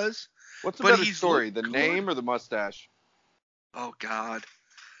does. What's the better story, the name or the mustache? Oh, God.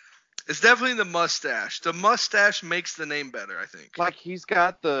 It's definitely the mustache. The mustache makes the name better, I think. Like he's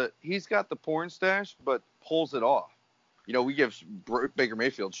got the porn stash, but pulls it off. We give Baker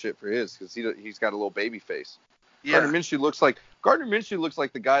Mayfield shit for his because he's got a little baby face. Yeah. Gardner Minshew looks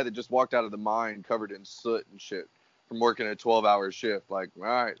like the guy that just walked out of the mine covered in soot and shit from working a 12-hour shift. Like, all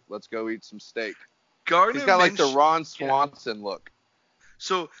right, let's go eat some steak. He's got like the Ron Swanson look.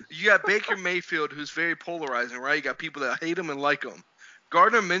 So you got Baker Mayfield, who's very polarizing, right? You got people that hate him and like him.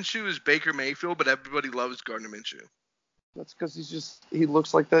 Gardner Minshew is Baker Mayfield, but everybody loves Gardner Minshew. That's because he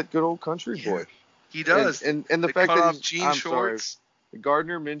looks like that good old country boy. He does. And the fact that he's jean shorts. Sorry,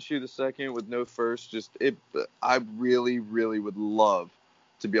 Gardner Minshew II with no first, I really, really would love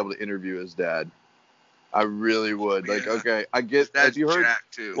to be able to interview his dad. I really would. Yeah. Like, okay, I get. That's have you heard? Jack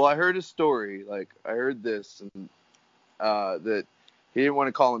too. Well, I heard his story. Like, I heard this, and that he didn't want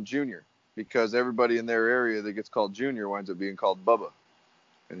to call him Junior because everybody in their area that gets called Junior winds up being called Bubba.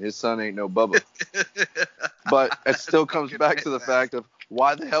 And his son ain't no Bubba. But it still comes back to the fact of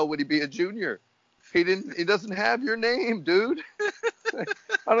why the hell would he be a junior? He doesn't have your name, dude.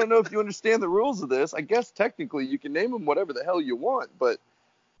 I don't know if you understand the rules of this. I guess technically you can name him whatever the hell you want, but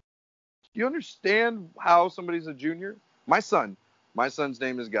you understand how somebody's a junior? My son's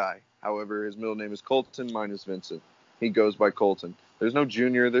name is Guy. However, his middle name is Colton, mine is Vincent. He goes by Colton. There's no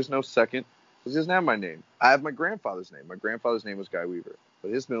junior, there's no second, because he doesn't have my name. I have my grandfather's name. My grandfather's name was Guy Weaver,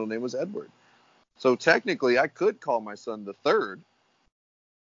 but his middle name was Edward. So technically, I could call my son the third,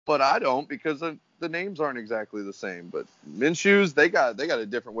 but I don't because the names aren't exactly the same. But Minshew's, they got a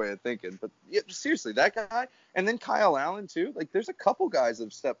different way of thinking. But yeah, seriously, that guy, and then Kyle Allen too. Like, there's a couple guys that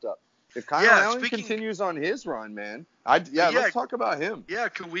have stepped up. If Kyle Allen continues on his run, man, let's talk about him. Yeah,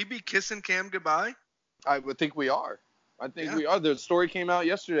 could we be kissing Cam goodbye? I would think we are. We are. The story came out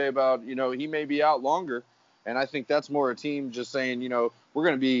yesterday about, he may be out longer. And I think that's more a team just saying, we're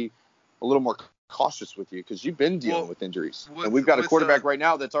going to be a little more cautious with you because you've been dealing with injuries. And we've got a quarterback right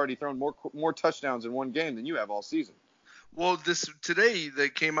now that's already thrown more touchdowns in one game than you have all season. Well, today they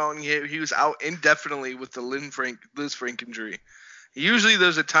came out and he was out indefinitely with the Liz Frank injury. Usually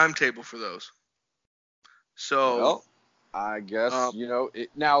there's a timetable for those. So, well, I guess,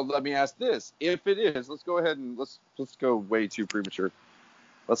 now let me ask this. If it is, let's go ahead and let's go way too premature.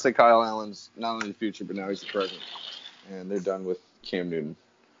 Let's say Kyle Allen's not only the future, but now he's the present, and they're done with Cam Newton.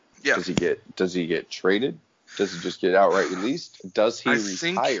 Yeah. Does he get traded? Does he just get outright released? Does he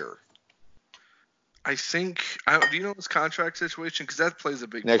retire? Do you know his contract situation? Because that plays a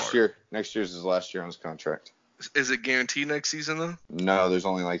big part. Next year's his last year on his contract. Is it guaranteed next season though? No, there's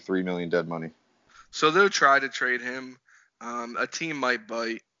only like $3 million dead money. So they'll try to trade him. A team might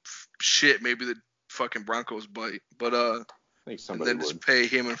bite. Shit, maybe the fucking Broncos bite. But I think somebody would. Just pay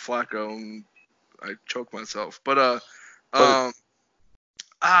him and Flacco and I choked myself. But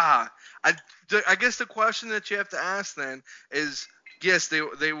I I guess the question that you have to ask then is, yes,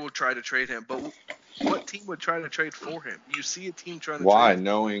 they will try to trade him, but what team would try to trade for him? You see a team trying to Why? trade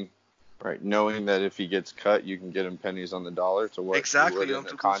him. Knowing that if he gets cut, you can get him pennies on the dollar to what Exactly. you would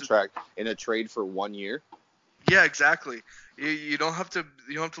in a contract in a trade for 1 year. Yeah, exactly. You don't have to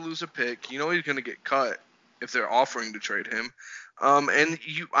lose a pick. You know he's going to get cut if they're offering to trade him.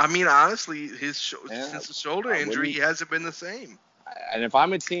 Honestly, since the shoulder injury, he hasn't been the same. And if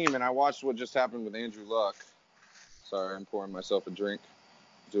I'm a team and I watched what just happened with Andrew Luck, sorry, I'm pouring myself a drink.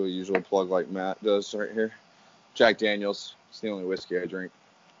 Do a usual plug like Matt does right here. Jack Daniels. It's the only whiskey I drink.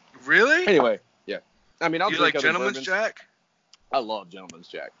 Really? Anyway, yeah. I mean, I'll you drink like other Gentleman's bourbons. Jack? I love Gentleman's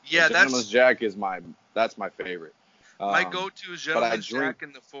Jack. Yeah, Gentleman's Jack is my favorite. My go-to is Gentleman's Jack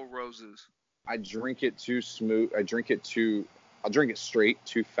and the Four Roses. I drink it too smooth. I'll drink it straight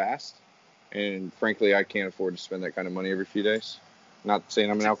too fast. And frankly, I can't afford to spend that kind of money every few days. Not saying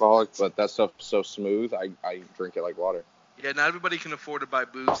I'm an alcoholic, but that stuff's so smooth, I drink it like water. Yeah, not everybody can afford to buy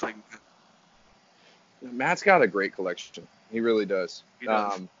booze like Matt's got a great collection. He really does. He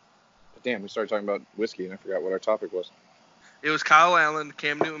does. But damn, we started talking about whiskey, and I forgot what our topic was. It was Kyle Allen,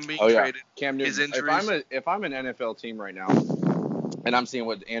 Cam Newton being traded. Cam Newton. His injuries. If I'm an NFL team right now, and I'm seeing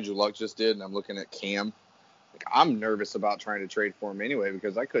what Andrew Luck just did, and I'm looking at Cam, I'm nervous about trying to trade for him anyway,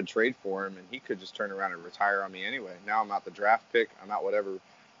 because I could trade for him, and he could just turn around and retire on me anyway. Now I'm out the draft pick. I'm out whatever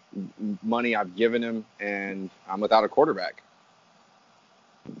money I've given him, and I'm without a quarterback.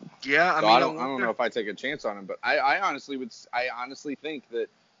 Yeah, I don't know if I take a chance on him, but I honestly think that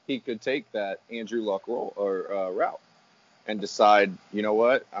he could take that Andrew Luck role or route and decide, you know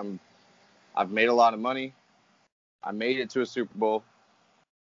what, I've made a lot of money. I made it to a Super Bowl.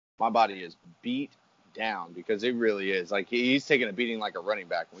 My body is beat down, because it really is. Like, he's taking a beating like a running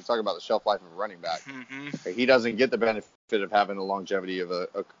back. When we talk about the shelf life of a running back, he doesn't get the benefit of having the longevity of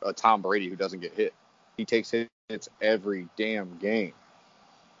a Tom Brady who doesn't get hit. He takes hits every damn game.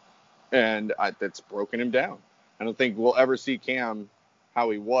 And that's broken him down. I don't think we'll ever see Cam how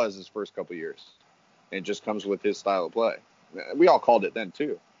he was his first couple years. And it just comes with his style of play. We all called it then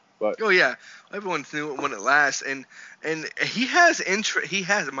too. But oh yeah, everyone knew it when it lasts, and he has interest. He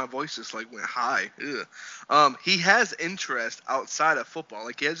has, my voice just like went high. He has interest outside of football.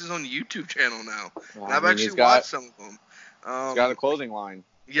 Like, he has his own YouTube channel now. And I've actually watched some of them. He's got a clothing line.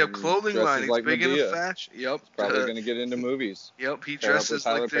 Yep, clothing line. He's like big Medea. into fashion. Yep. He's probably gonna get into movies. Yep, he dresses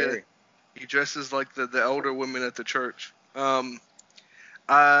like the elder women at the church. It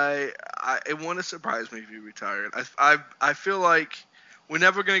wouldn't surprise me if he retired. I feel like we're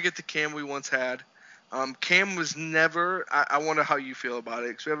never gonna get the Cam we once had. Cam was never. I wonder how you feel about it,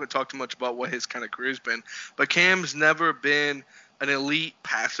 because we haven't talked much about what his kind of career's been. But Cam's never been an elite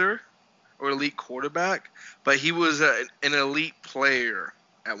passer or elite quarterback, but he was an elite player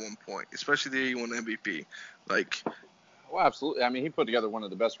at one point, especially the year he won MVP. Like, well, absolutely. I mean, he put together one of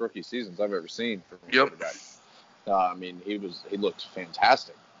the best rookie seasons I've ever seen from a quarterback. I mean, he looked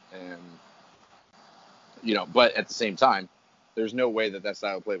fantastic, and but at the same time, there's no way that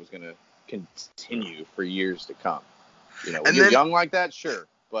style of play was going to continue for years to come. When you're young like that, sure,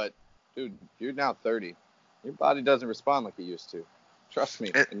 but dude, you're now 30. Your body doesn't respond like it used to. Trust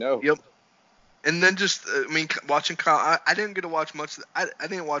me, I know. Yep. And then watching Kyle, I didn't get to watch much. I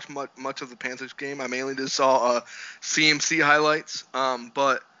didn't watch much of the Panthers game. I mainly just saw CMC highlights.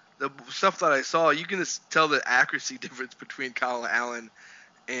 But the stuff that I saw, you can just tell the accuracy difference between Kyle Allen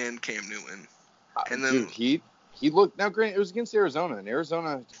and Cam Newton. And then dude, he looked. Now, granted, it was against Arizona, and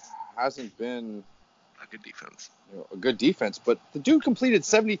Arizona hasn't been a good defense. A good defense, but the dude completed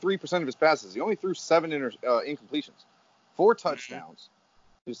 73% of his passes. He only threw 7 incompletions, 4 touchdowns.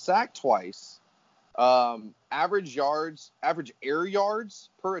 He was sacked twice. Average air yards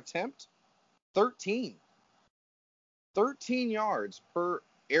per attempt, 13. 13 yards per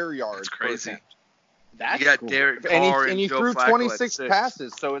air yard. That's crazy. That's you got cool. Derek Carr and he Joe threw Flacco 26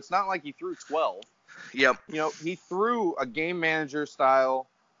 passes, so it's not like he threw 12. Yep. He threw a game manager style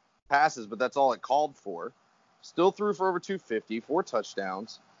passes, but that's all it called for. Still threw for over 250, 4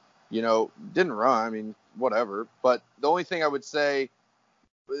 touchdowns. Didn't run. I mean, whatever. But the only thing I would say,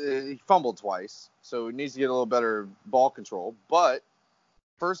 he fumbled twice, so he needs to get a little better ball control. But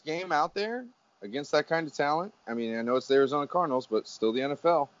first game out there against that kind of talent, I mean, I know it's the Arizona Cardinals, but still the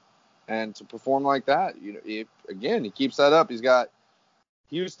NFL. And to perform like that, he keeps that up. He's got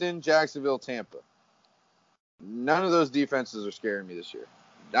Houston, Jacksonville, Tampa. None of those defenses are scaring me this year.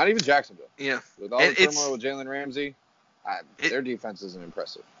 Not even Jacksonville. Yeah. With all the turmoil with Jalen Ramsey, their defense isn't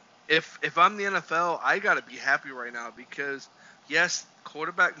impressive. If I'm the NFL, I got to be happy right now, because, yes,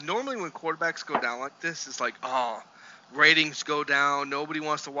 Normally when quarterbacks go down like this, it's like, oh, ratings go down. Nobody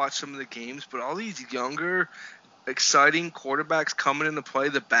wants to watch some of the games. But all these younger, exciting quarterbacks coming into play,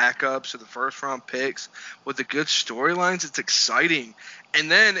 the backups or the first round picks with the good storylines, it's exciting.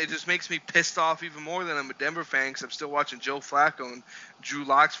 And then it just makes me pissed off even more that I'm a Denver fan because I'm still watching Joe Flacco and Drew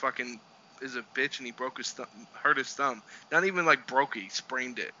Lock's fucking is a bitch and he hurt his thumb. Not even like broke it, he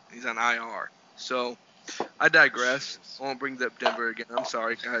sprained it. He's on IR. So I digress. I won't bring up Denver again. I'm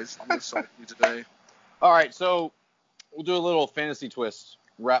sorry, guys. I'm gonna insult you today. All right, so we'll do a little fantasy twist.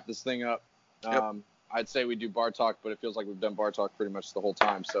 Wrap this thing up. Yep. I'd say we do bar talk, but it feels like we've done bar talk pretty much the whole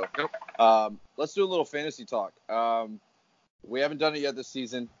time. So Yep. Let's do a little fantasy talk. We haven't done it yet this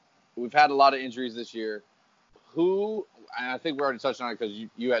season. We've had a lot of injuries this year. And I think we already touched on it because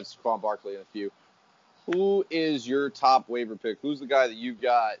you had Saquon Barkley in a few. Who is your top waiver pick? Who's the guy that you've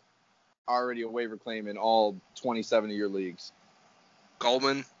got already a waiver claim in all 27 of your leagues?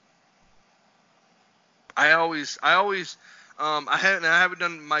 Goldman. I haven't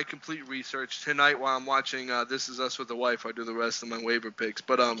done my complete research tonight while I'm watching This Is Us with the Wife. I do the rest of my waiver picks,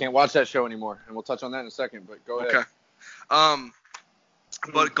 but can't watch that show anymore, and we'll touch on that in a second. But go ahead. Okay.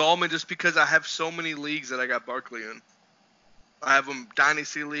 But Gallman, just because I have so many leagues that I got Barkley in, I have them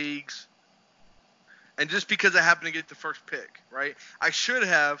dynasty leagues, and just because I happen to get the first pick, right? I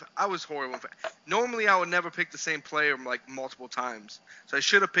was horrible. Normally, I would never pick the same player like multiple times, so I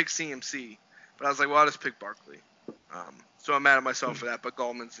should have picked CMC, but I was like, well, I'll just pick Barkley. So I'm mad at myself for that, but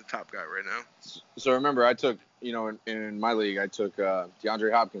Gallman's the top guy right now. So remember, I took, in my league, I took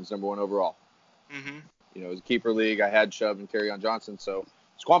DeAndre Hopkins, number 1 overall. Mm-hmm. It was a keeper league. I had Chubb and Kerryon Johnson, so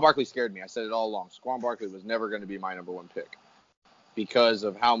Saquon Barkley scared me. I said it all along. Saquon Barkley was never going to be my number 1 pick because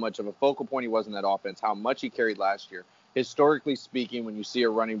of how much of a focal point he was in that offense, how much he carried last year. Historically speaking, when you see a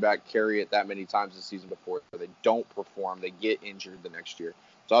running back carry it that many times the season before, they don't perform. They get injured the next year.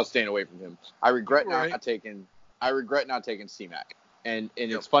 So I was staying away from him. I regret not taking C-Mac. And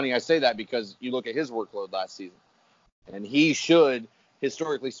It's funny I say that because you look at his workload last season, and he should,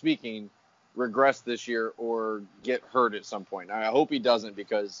 historically speaking, regress this year or get hurt at some point. I hope he doesn't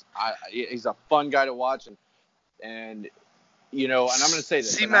because he's a fun guy to watch, and I'm going to say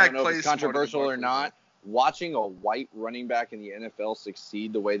this. C-Mac I don't know if plays it's controversial or Barkley, not. Watching a white running back in the NFL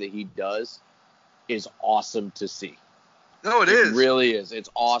succeed the way that he does is awesome to see. No, it is. It really is. It's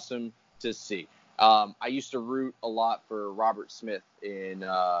awesome to see. I used to root a lot for Robert Smith in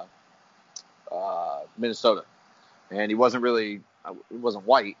Minnesota, and he wasn't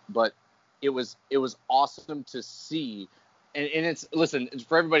white, but it was awesome to see. And it's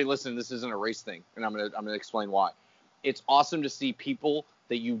for everybody listening, this isn't a race thing, and I'm gonna explain why. It's awesome to see people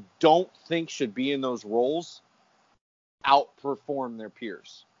that you don't think should be in those roles outperform their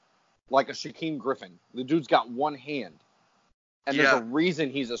peers, like a Shaquem Griffin. The dude's got one hand. And there's a reason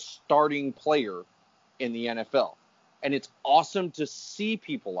he's a starting player in the NFL. And it's awesome to see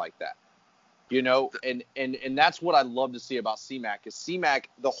people like that. And that's what I love to see about C-Mac is C-Mac,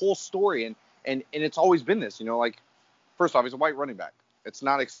 the whole story, and it's always been this, first off, he's a white running back. It's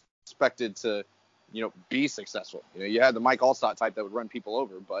not expected to, be successful. You had the Mike Allstott type that would run people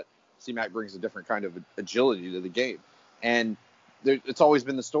over, but C-Mac brings a different kind of agility to the game. And it's always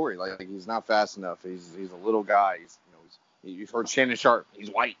been the story. Like he's not fast enough. He's a little guy. You've heard Shannon Sharp. He's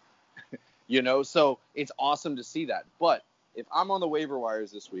white. So it's awesome to see that. But if I'm on the waiver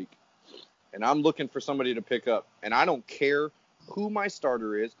wires this week and I'm looking for somebody to pick up, and I don't care who my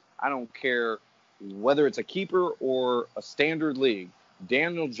starter is, I don't care whether it's a keeper or a standard league,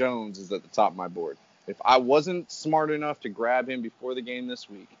 Daniel Jones is at the top of my board. If I wasn't smart enough to grab him before the game this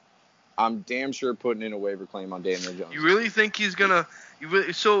week, I'm damn sure putting in a waiver claim on Daniel Jones. You really think he's gonna?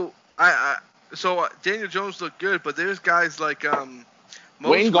 So Daniel Jones looked good, but there's guys like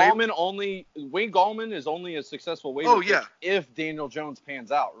Wayne Gallman is only a successful waiver pick if Daniel Jones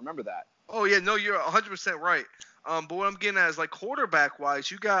pans out. Remember that. Oh yeah, no, you're 100% right. But what I'm getting at is like quarterback wise,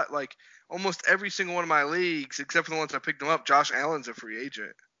 you got like almost every single one of my leagues except for the ones I picked them up. Josh Allen's a free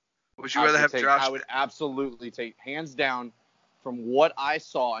agent. Would you rather have Josh? I would absolutely take, hands down, from what I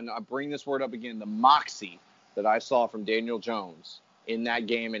saw, and I bring this word up again, the moxie that I saw from Daniel Jones in that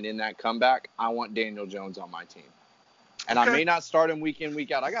game and in that comeback. I want Daniel Jones on my team. And I may not start him week in,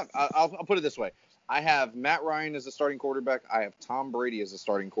 week out. I'll put it this way. I have Matt Ryan as a starting quarterback. I have Tom Brady as a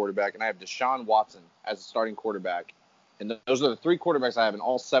starting quarterback. And I have Deshaun Watson as a starting quarterback. And those are the 3 quarterbacks I have in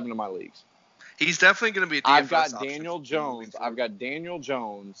all 7 of my leagues. He's definitely going to be a DFS I've got option. Daniel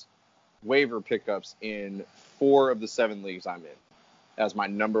Jones waiver pickups in 4 of the 7 leagues I'm in as my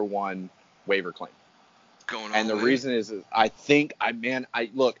number 1 waiver claim. And the reason is I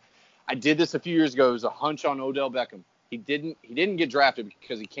did this a few years ago. It was a hunch on Odell Beckham. He didn't get drafted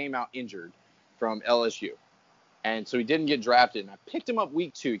because he came out injured from LSU. And so he didn't get drafted. And I picked him up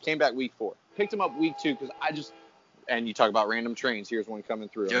week 2. He came back week 4. Picked him up week 2 because and you talk about random trains. Here's one coming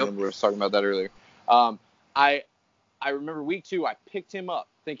through. Yep. I remember we were talking about that earlier. I remember week 2, I picked him up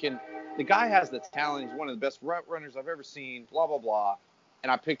thinking the guy has the talent. He's one of the best route runners I've ever seen, blah, blah, blah.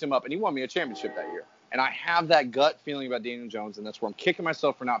 And I picked him up, and he won me a championship that year. And I have that gut feeling about Daniel Jones, and that's where I'm kicking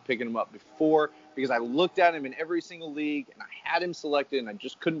myself for not picking him up before, because I looked at him in every single league, and I had him selected, and I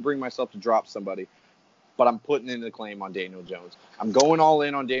just couldn't bring myself to drop somebody. But I'm putting in the claim on Daniel Jones. I'm going all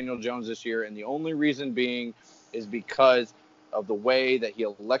in on Daniel Jones this year, and the only reason being is because of the way that he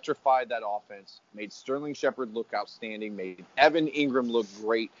electrified that offense, made Sterling Shepard look outstanding, made Evan Ingram look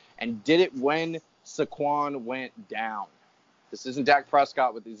great, and did it when Saquon went down. This isn't Dak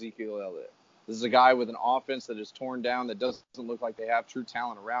Prescott with Ezekiel Elliott. This is a guy with an offense that is torn down, that doesn't look like they have true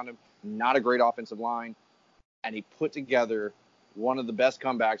talent around him, not a great offensive line, and he put together one of the best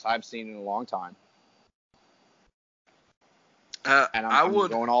comebacks I've seen in a long time. And I'm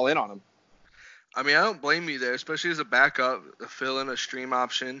going all in on him. I mean, I don't blame you there, especially as a backup, fill in a stream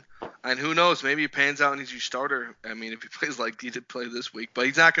option. And who knows, maybe he pans out and he's your starter. I mean, if he plays like he did play this week. But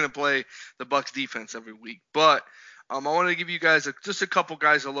he's not going to play the Bucs defense every week. But I want to give you guys just a couple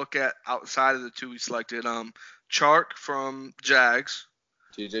guys to look at outside of the 2 we selected. Chark from Jags.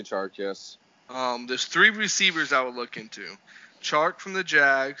 DJ Chark, yes. There's 3 receivers I would look into. Chark from the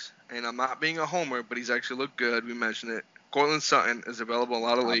Jags, and I'm not being a homer, but he's actually looked good. We mentioned it. Cortland Sutton is available in a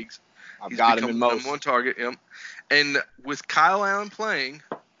lot of leagues. I've got him in most. Number 1 target, yep. And with Kyle Allen playing,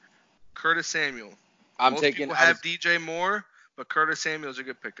 Curtis Samuel. Most people have DJ Moore, but Curtis Samuel's a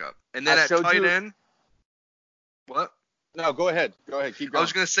good pickup. And then at tight end, what? No, go ahead. Keep going. I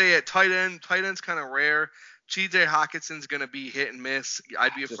was going to say at tight end's kind of rare. T.J. Hawkinson's going to be hit and miss.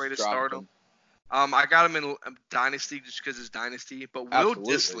 I'd be afraid to start him. I got him in Dynasty just because it's Dynasty. But Will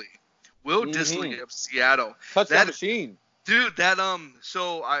Dissly of Seattle. Touchdown machine. Dude,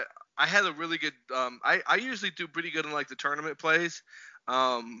 so I had a really good I usually do pretty good in like the tournament plays.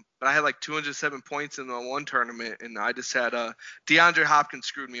 But I had like 207 points in the one tournament, and I just had DeAndre Hopkins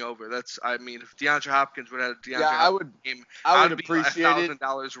screwed me over. If DeAndre Hopkins would have had a Hopkins game, I would appreciate be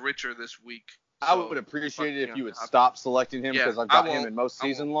 $1,000 richer this week. I would appreciate it if you would stop selecting him, because I've got him in most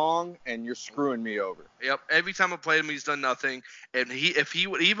season long, and you're screwing me over. Yep. Every time I played him, he's done nothing. And if he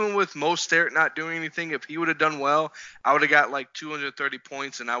would, even with Mostert not doing anything, if he would have done well, I would have got like 230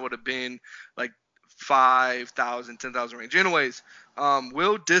 points, and I would have been like 5,000, 10,000 range. Anyways,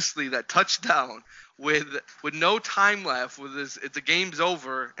 Will Dissly, that touchdown with no time left, the game's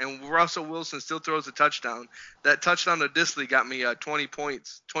over, and Russell Wilson still throws a touchdown. That touchdown to Dissly got me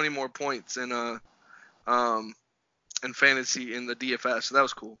 20 more points in fantasy in the DFS. So that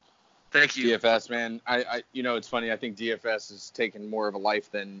was cool. Thank you. DFS, man. I it's funny. I think DFS has taken more of a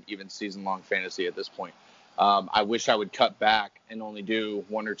life than even season-long fantasy at this point. I wish I would cut back and only do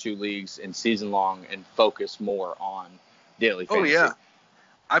 1 or 2 leagues in season-long and focus more on daily fantasy. Oh, yeah.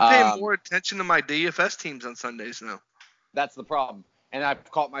 I pay more attention to my DFS teams on Sundays now. That's the problem. And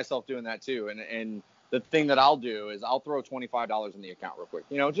I've caught myself doing that too. And the thing that I'll do is I'll throw $25 in the account real quick.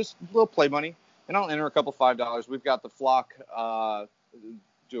 Just a little play money. And I'll enter a couple $5. We've got the flock.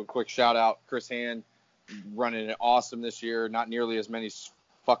 Do a quick shout out. Chris Hand running it awesome this year. Not nearly as many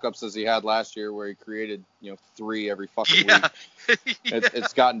fuck ups as he had last year, where he created 3 every fucking week.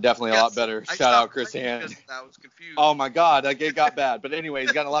 It's gotten definitely a lot better. Shout out Chris Hand. I was confused. Oh my God, it got bad. But anyway,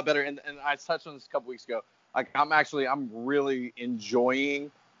 he's gotten a lot better. And I touched on this a couple weeks ago. I'm really enjoying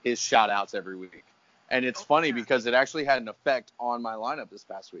his shout outs every week. And it's funny because it actually had an effect on my lineup this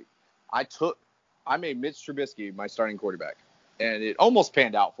past week. I made Mitch Trubisky my starting quarterback, and it almost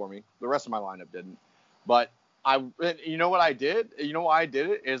panned out for me. The rest of my lineup didn't. But you know what I did? You know why I did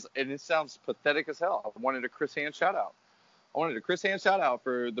it is, and it sounds pathetic as hell, I wanted a Chris Hand shout out. I wanted a Chris Hand shout out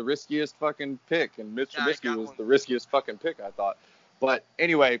for the riskiest fucking pick, and Mitch Trubisky was the riskiest fucking pick, I thought. But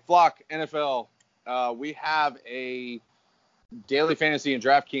anyway, Flock, NFL, we have a daily fantasy and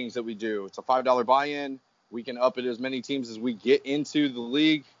DraftKings that we do. It's a $5 buy-in. We can up it as many teams as we get into the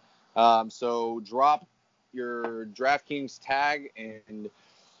league. So drop your DraftKings tag and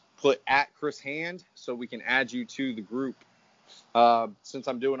put at Chris Hand so we can add you to the group. Since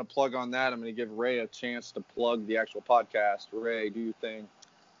I'm doing a plug on that, I'm going to give Ray a chance to plug the actual podcast. Ray, do your thing.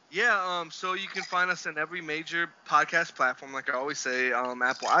 Yeah, so you can find us on every major podcast platform, like I always say,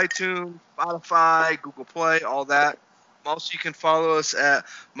 Apple iTunes, Spotify, Google Play, all that. Also, you can follow us at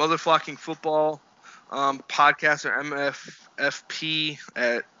Motherflocking Football podcast, or MFFP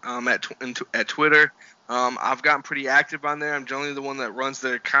at Twitter. I've gotten pretty active on there. I'm generally the one that runs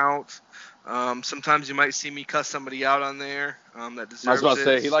their account. Sometimes you might see me cuss somebody out on there that deserves it. I was about to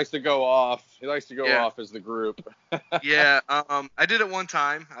say, he likes to go off. He likes to go Yeah. off as the group. Yeah. I did it one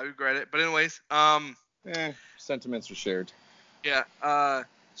time. I regret it. But anyways, sentiments are shared. yeah.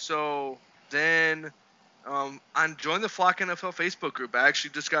 So then on Join the Flock NFL Facebook group, I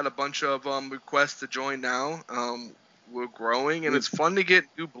actually just got a bunch of requests to join now. We're growing, and it's fun to get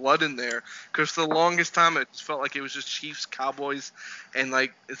new blood in there because for the longest time it just felt like it was just Chiefs, Cowboys, and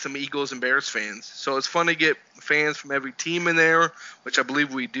like some Eagles and Bears fans. So it's fun to get fans from every team in there, which I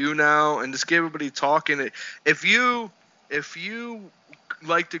believe we do now, and just get everybody talking. If you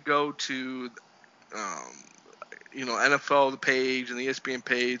like to go to NFL page and the ESPN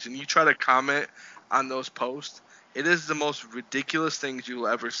page, and you try to comment on those posts, it is the most ridiculous things you'll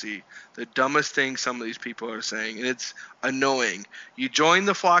ever see. The dumbest things some of these people are saying, and it's annoying. You join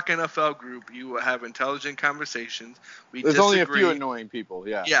the Flock NFL group, you will have intelligent conversations. There's only a few annoying people.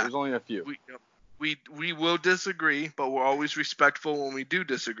 Yeah. There's only a few. We will disagree, but we're always respectful when we do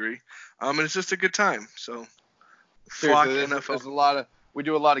disagree. And it's just a good time. So, Flock NFL. We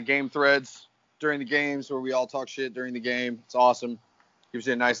do a lot of game threads during the games where we all talk shit during the game. It's awesome. Gives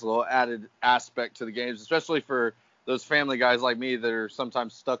you a nice little added aspect to the games, especially for those family guys like me that are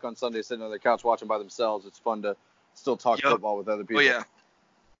sometimes stuck on Sunday sitting on their couch watching by themselves. It's fun to still talk football with other people. Oh, yeah.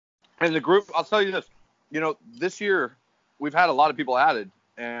 And the group, I'll tell you this, this year we've had a lot of people added,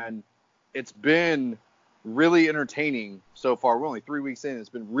 and it's been really entertaining so far. We're only 3 weeks in. It's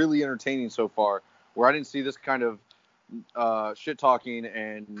been really entertaining so far, where I didn't see this kind of shit talking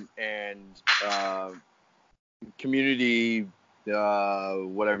and community,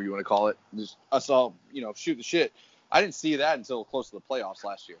 whatever you want to call it, just us all, shoot the shit. I didn't see that until close to the playoffs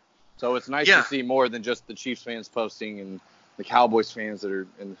last year. So it's nice to see more than just the Chiefs fans posting and the Cowboys fans and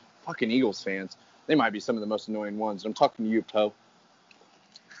the fucking Eagles fans. They might be some of the most annoying ones. I'm talking to you, Poe.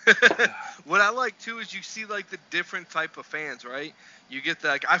 What I like too is you see like the different type of fans, right? You get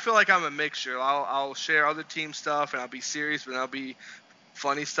I feel like I'm a mixture. I'll share other team stuff and I'll be serious, but I'll be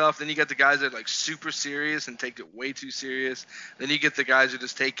funny stuff. Then you get the guys that are like super serious and take it way too serious. Then you get the guys who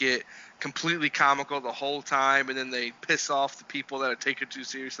just take it completely comical the whole time, and then they piss off the people that take it too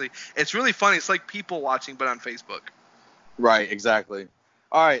seriously. It's really funny. It's like people watching, but on Facebook. Right, exactly.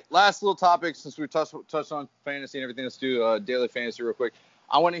 All right, last little topic since we touched on fantasy and everything. Let's do daily fantasy real quick.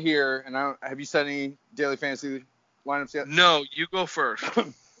 I want to hear, and have you set any daily fantasy lineups yet? No, you go first.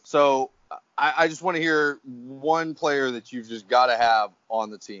 So I just want to hear one player that you've just got to have on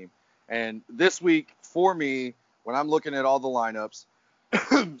the team. And this week, for me, when I'm looking at all the lineups,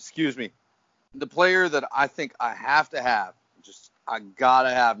 excuse me, the player that I think I have to have, I got to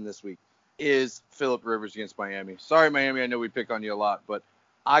have him this week, is Phillip Rivers against Miami. Sorry, Miami, I know we pick on you a lot, but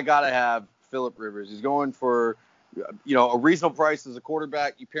I got to have Phillip Rivers. He's going for a reasonable price as a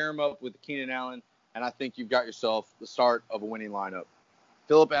quarterback. You pair him up with Keenan Allen, and I think you've got yourself the start of a winning lineup.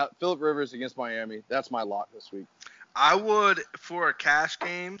 Phillip Rivers against Miami. That's my lock this week. I would, for cash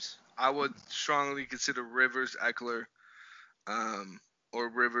games, I would strongly consider Rivers, Eckler, or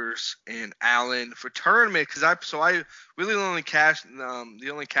Rivers and Allen. For tournament, because I really the only cash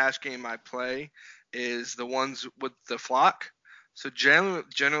game I play is the ones with the flock. So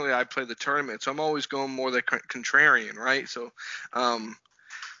generally I play the tournament. So I'm always going more the contrarian, right? So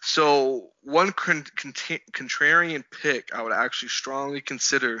one contrarian pick I would actually strongly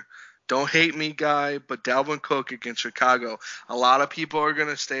consider. Don't hate me, guy, but Dalvin Cook against Chicago. A lot of people are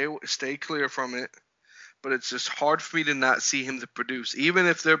gonna stay clear from it, but it's just hard for me to not see him to produce. Even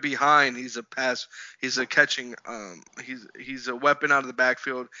if they're behind, he's a catching, he's a weapon out of the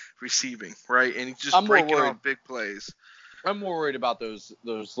backfield receiving, right? And he's just breaking off big plays. I'm more worried about those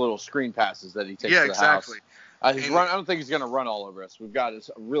little screen passes that he takes to the exactly. house. I don't think he's going to run all over us. We've got a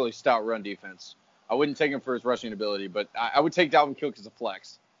really stout run defense. I wouldn't take him for his rushing ability, but I would take Dalvin Cook as a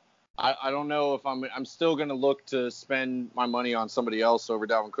flex. I don't know if I'm still going to look to spend my money on somebody else over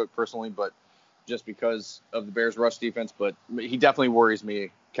Dalvin Cook personally, but just because of the Bears' rush defense. But he definitely worries me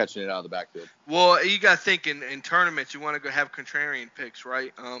catching it out of the backfield. Well, you got to think in tournaments, you want to go have contrarian picks,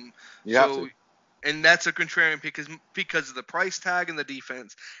 right? You have to. And that's a contrarian pick because of the price tag and the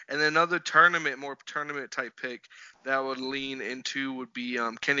defense. And then another more tournament type pick that would lean into would be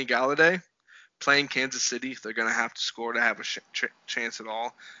Kenny Galladay playing Kansas City. They're going to have to score to have a chance at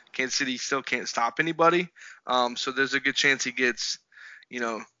all. Kansas City still can't stop anybody. So there's a good chance he gets,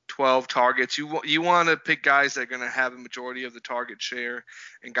 12 targets. You want to pick guys that are going to have a majority of the target share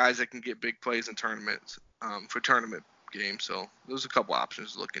and guys that can get big plays in tournaments for tournament games. So those are a couple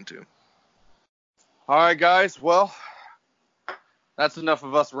options to look into. All right, guys. Well, that's enough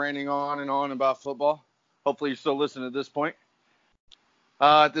of us ranting on and on about football. Hopefully you're still listening at this point.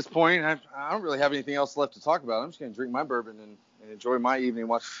 At this point, I don't really have anything else left to talk about. I'm just going to drink my bourbon and enjoy my evening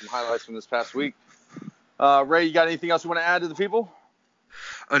watching some highlights from this past week. Ray, you got anything else you want to add to the people?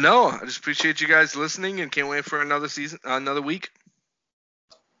 No, I just appreciate you guys listening and can't wait for another week.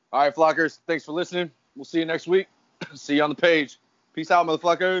 All right, Flockers, thanks for listening. We'll see you next week. See you on the page. Peace out,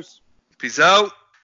 motherfuckers. Peace out.